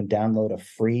website, you can download a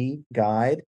free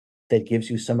guide that gives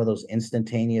you some of those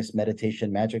instantaneous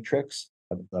meditation magic tricks.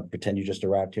 Pretend you just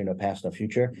arrived here, no past, no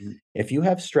future. Mm-hmm. If you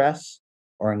have stress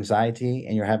or anxiety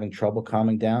and you're having trouble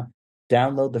calming down,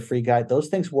 download the free guide. Those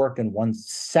things work in 1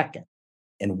 second,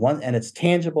 and it's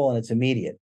tangible and it's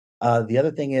immediate. The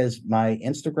other thing is my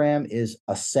Instagram is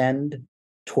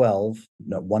Ascend12,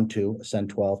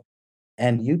 Ascend12,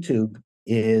 and YouTube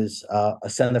is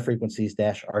Ascend the Frequencies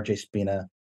 -RJ Spina.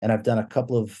 And I've done a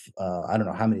couple of, I don't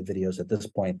know how many videos at this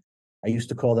point. I used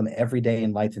to call them Everyday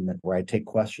Enlightenment, where I take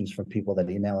questions from people that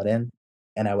email it in,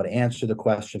 and I would answer the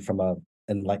question from an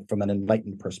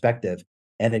enlightened perspective.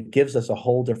 And it gives us a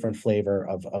whole different flavor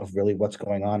of really what's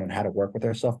going on and how to work with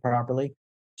ourselves properly.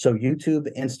 So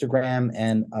YouTube, Instagram,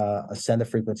 and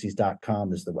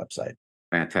ascendthefrequencies.com is the website.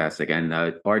 Fantastic. And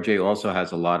RJ also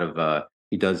has a lot of,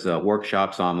 he does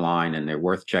workshops online, and they're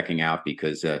worth checking out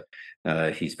because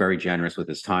he's very generous with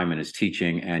his time and his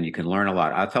teaching, and you can learn a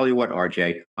lot. I'll tell you what,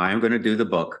 RJ, I am going to do the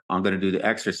book. I'm going to do the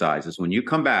exercises. When you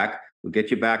come back, we'll get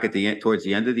you back at the end, towards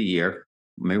the end of the year.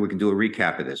 Maybe we can do a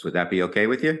recap of this. Would that be okay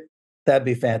with you? That'd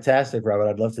be fantastic, Robert.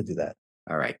 I'd love to do that.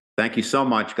 All right. Thank you so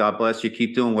much. God bless you.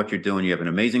 Keep doing what you're doing. You have an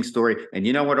amazing story. And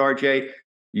you know what, RJ?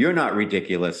 You're not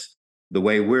ridiculous. The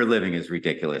way we're living is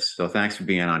ridiculous. So thanks for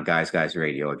being on Guys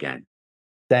Radio again.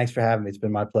 Thanks for having me. It's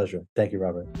been my pleasure. Thank you,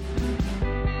 Robert.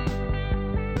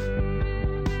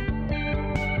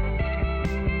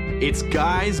 It's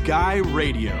Guys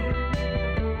Radio.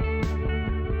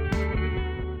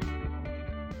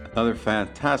 Another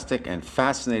fantastic and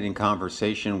fascinating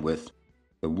conversation with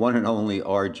the one and only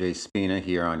RJ Spina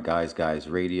here on Guys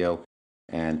Radio.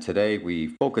 And today we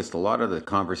focused a lot of the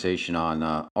conversation on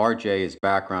RJ, his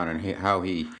background, and how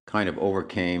he kind of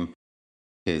overcame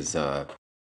his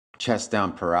chest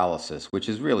down paralysis, which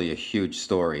is really a huge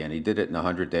story. And he did it in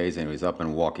 100 days and he was up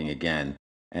and walking again.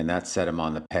 And that set him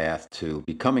on the path to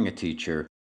becoming a teacher,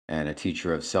 and a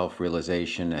teacher of self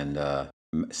realization and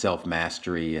self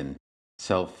mastery and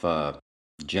self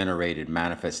generated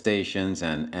manifestations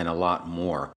and a lot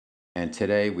more. And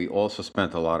today we also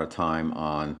spent a lot of time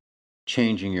on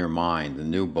Changing Your Mind, the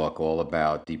new book all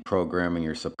about deprogramming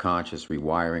your subconscious,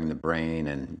 rewiring the brain,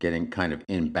 and getting kind of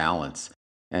in balance.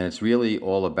 And it's really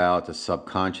all about the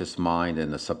subconscious mind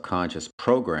and the subconscious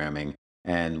programming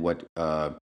and what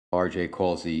RJ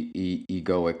calls the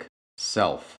egoic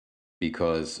self,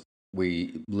 because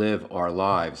we live our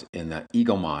lives in the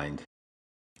ego mind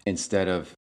instead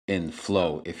of in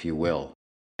flow, if you will.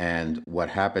 And what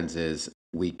happens is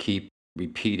we keep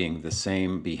repeating the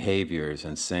same behaviors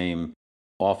and same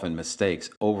often mistakes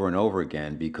over and over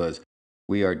again because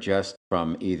we are just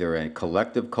from either a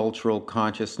collective cultural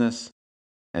consciousness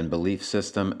and belief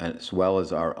system, as well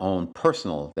as our own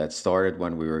personal that started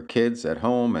when we were kids at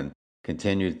home and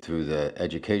continued through the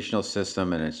educational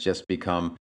system. And it's just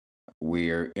become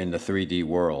we're in the 3D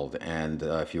world. And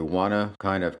if you want to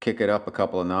kind of kick it up a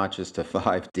couple of notches to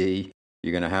 5D,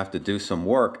 you're going to have to do some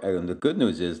work. And the good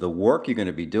news is the work you're going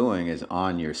to be doing is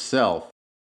on yourself.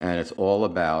 And it's all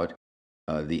about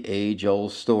the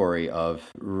age-old story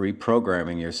of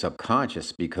reprogramming your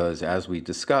subconscious, because as we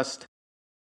discussed,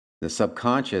 the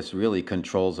subconscious really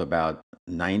controls about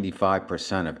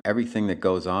 95% of everything that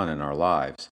goes on in our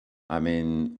lives. I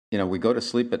mean, we go to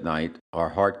sleep at night, our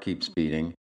heart keeps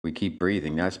beating, we keep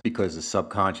breathing. That's because the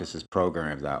subconscious is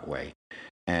programmed that way.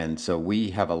 And so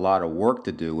we have a lot of work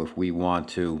to do if we want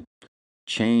to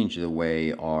change the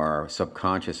way our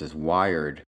subconscious is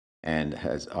wired and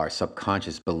has our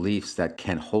subconscious beliefs that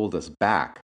can hold us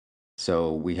back.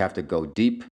 So we have to go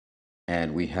deep,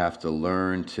 and we have to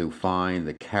learn to find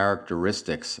the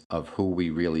characteristics of who we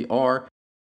really are.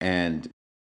 And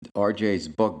RJ's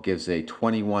book gives a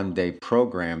 21-day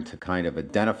program to kind of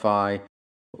identify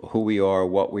who we are,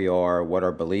 what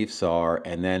our beliefs are,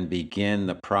 and then begin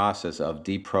the process of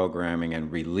deprogramming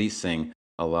and releasing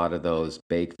a lot of those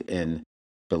baked in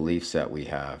beliefs that we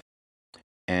have.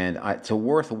 And it's a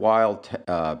worthwhile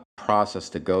process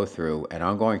to go through, and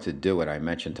I'm going to do it. I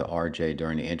mentioned to RJ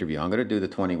during the interview, I'm going to do the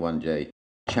 21-day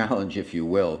challenge, if you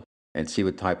will, and see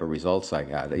what type of results I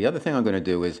got. The other thing I'm going to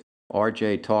do is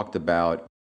RJ talked about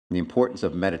the importance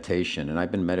of meditation, and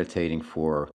I've been meditating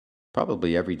for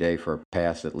probably every day for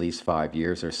past at least 5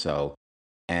 years or so.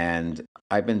 And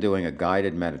I've been doing a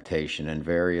guided meditation and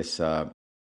various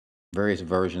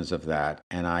versions of that.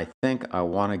 And I think I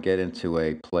want to get into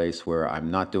a place where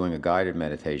I'm not doing a guided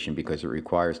meditation because it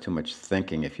requires too much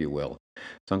thinking, if you will.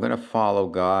 So I'm going to follow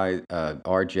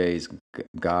RJ's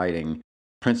guiding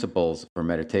principles for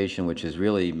meditation, which is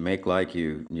really make like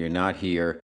you're not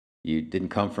here. You didn't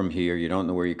come from here. You don't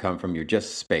know where you come from. You're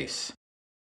just space.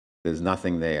 There's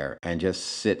nothing there. And just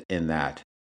sit in that.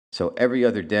 So every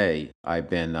other day, I've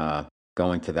been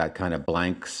going to that kind of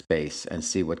blank space and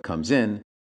see what comes in.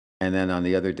 And then on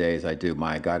the other days, I do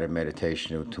my guided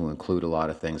meditation to include a lot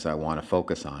of things I want to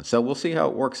focus on. So we'll see how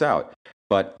it works out.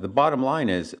 But the bottom line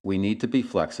is we need to be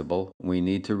flexible. We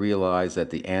need to realize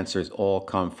that the answers all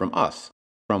come from us,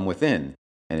 from within.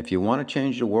 And if you want to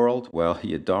change the world, well,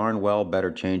 you darn well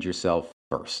better change yourself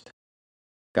first.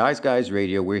 Guys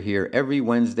Radio, we're here every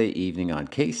Wednesday evening on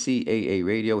KCAA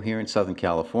Radio here in Southern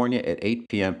California at 8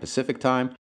 p.m. Pacific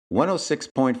Time,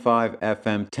 106.5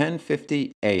 FM,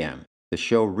 1050 AM. The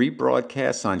show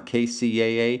rebroadcasts on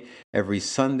KCAA every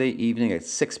Sunday evening at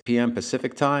 6 p.m.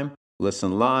 Pacific Time.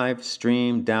 Listen live,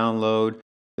 stream, download.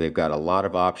 They've got a lot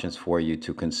of options for you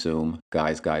to consume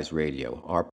Guys Radio.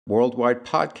 Our worldwide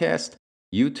podcast,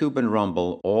 YouTube and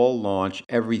Rumble, all launch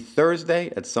every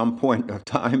Thursday at some point of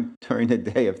time during the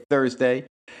day of Thursday.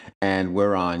 And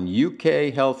we're on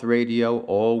UK Health Radio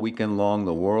all weekend long,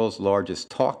 the world's largest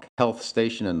talk health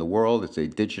station in the world. It's a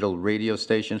digital radio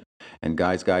station, and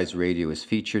Guys Radio is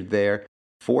featured there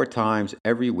 4 times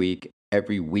every week,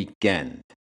 every weekend,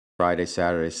 Friday,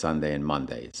 Saturday, Sunday, and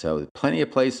Monday. So plenty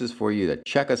of places for you to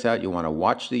check us out. You want to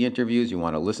watch the interviews, you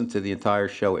want to listen to the entire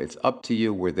show, it's up to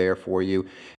you. We're there for you.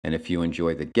 And if you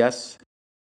enjoy the guests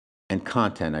and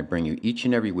content I bring you each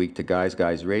and every week to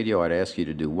Guys Radio, I'd ask you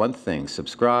to do one thing: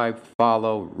 subscribe,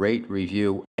 follow, rate,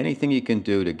 review, anything you can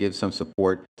do to give some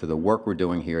support to the work we're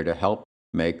doing here to help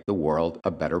make the world a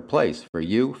better place for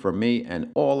you, for me,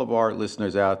 and all of our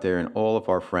listeners out there and all of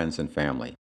our friends and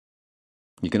family.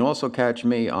 You can also catch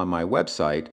me on my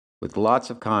website, with lots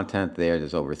of content there.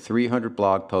 There's over 300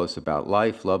 blog posts about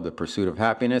life, love, the pursuit of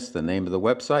happiness. The name of the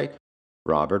website,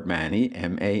 Robert Manni,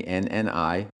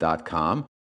 MANNI.com.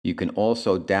 You can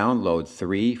also download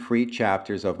 3 free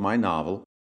chapters of my novel,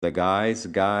 The Guy's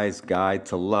Guide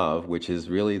to Love, which is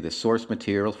really the source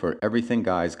material for everything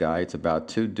Guy's Guy. It's about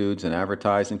 2 dudes in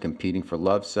advertising competing for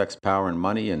love, sex, power, and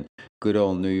money in good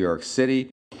old New York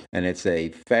City. And it's a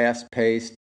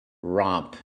fast-paced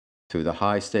romp through the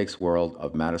high-stakes world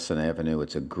of Madison Avenue.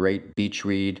 It's a great beach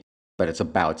read, but it's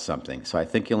about something. So I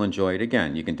think you'll enjoy it.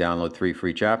 Again, you can download 3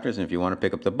 free chapters, and if you want to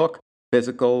pick up the book,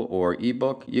 physical or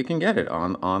ebook, you can get it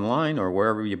online or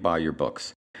wherever you buy your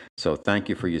books. So thank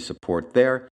you for your support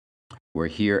there. We're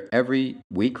here every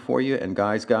week for you. And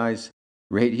guys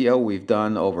Radio, we've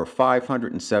done over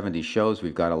 570 shows.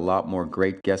 We've got a lot more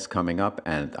great guests coming up,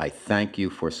 and I thank you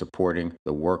for supporting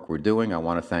the work we're doing. I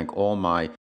want to thank all my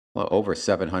over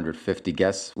 750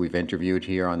 guests we've interviewed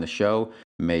here on the show,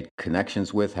 made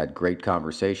connections with, had great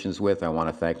conversations with. I want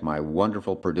to thank my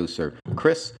wonderful producer,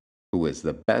 Chris, who is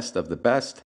the best of the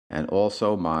best, and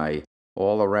also my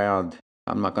all-around,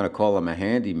 I'm not going to call him a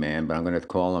handyman, but I'm going to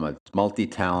call him a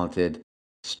multi-talented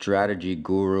strategy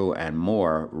guru and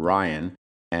more, Ryan,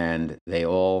 and they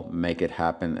all make it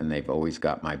happen, and they've always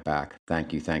got my back.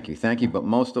 Thank you. But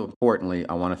most importantly,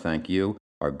 I want to thank you,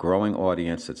 our growing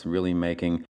audience that's really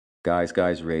making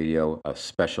Guys Radio a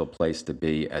special place to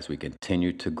be as we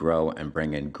continue to grow and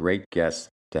bring in great guests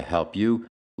to help you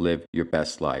live your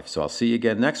best life. So I'll see you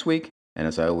again next week. And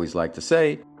as I always like to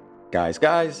say, guys,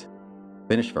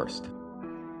 finish first.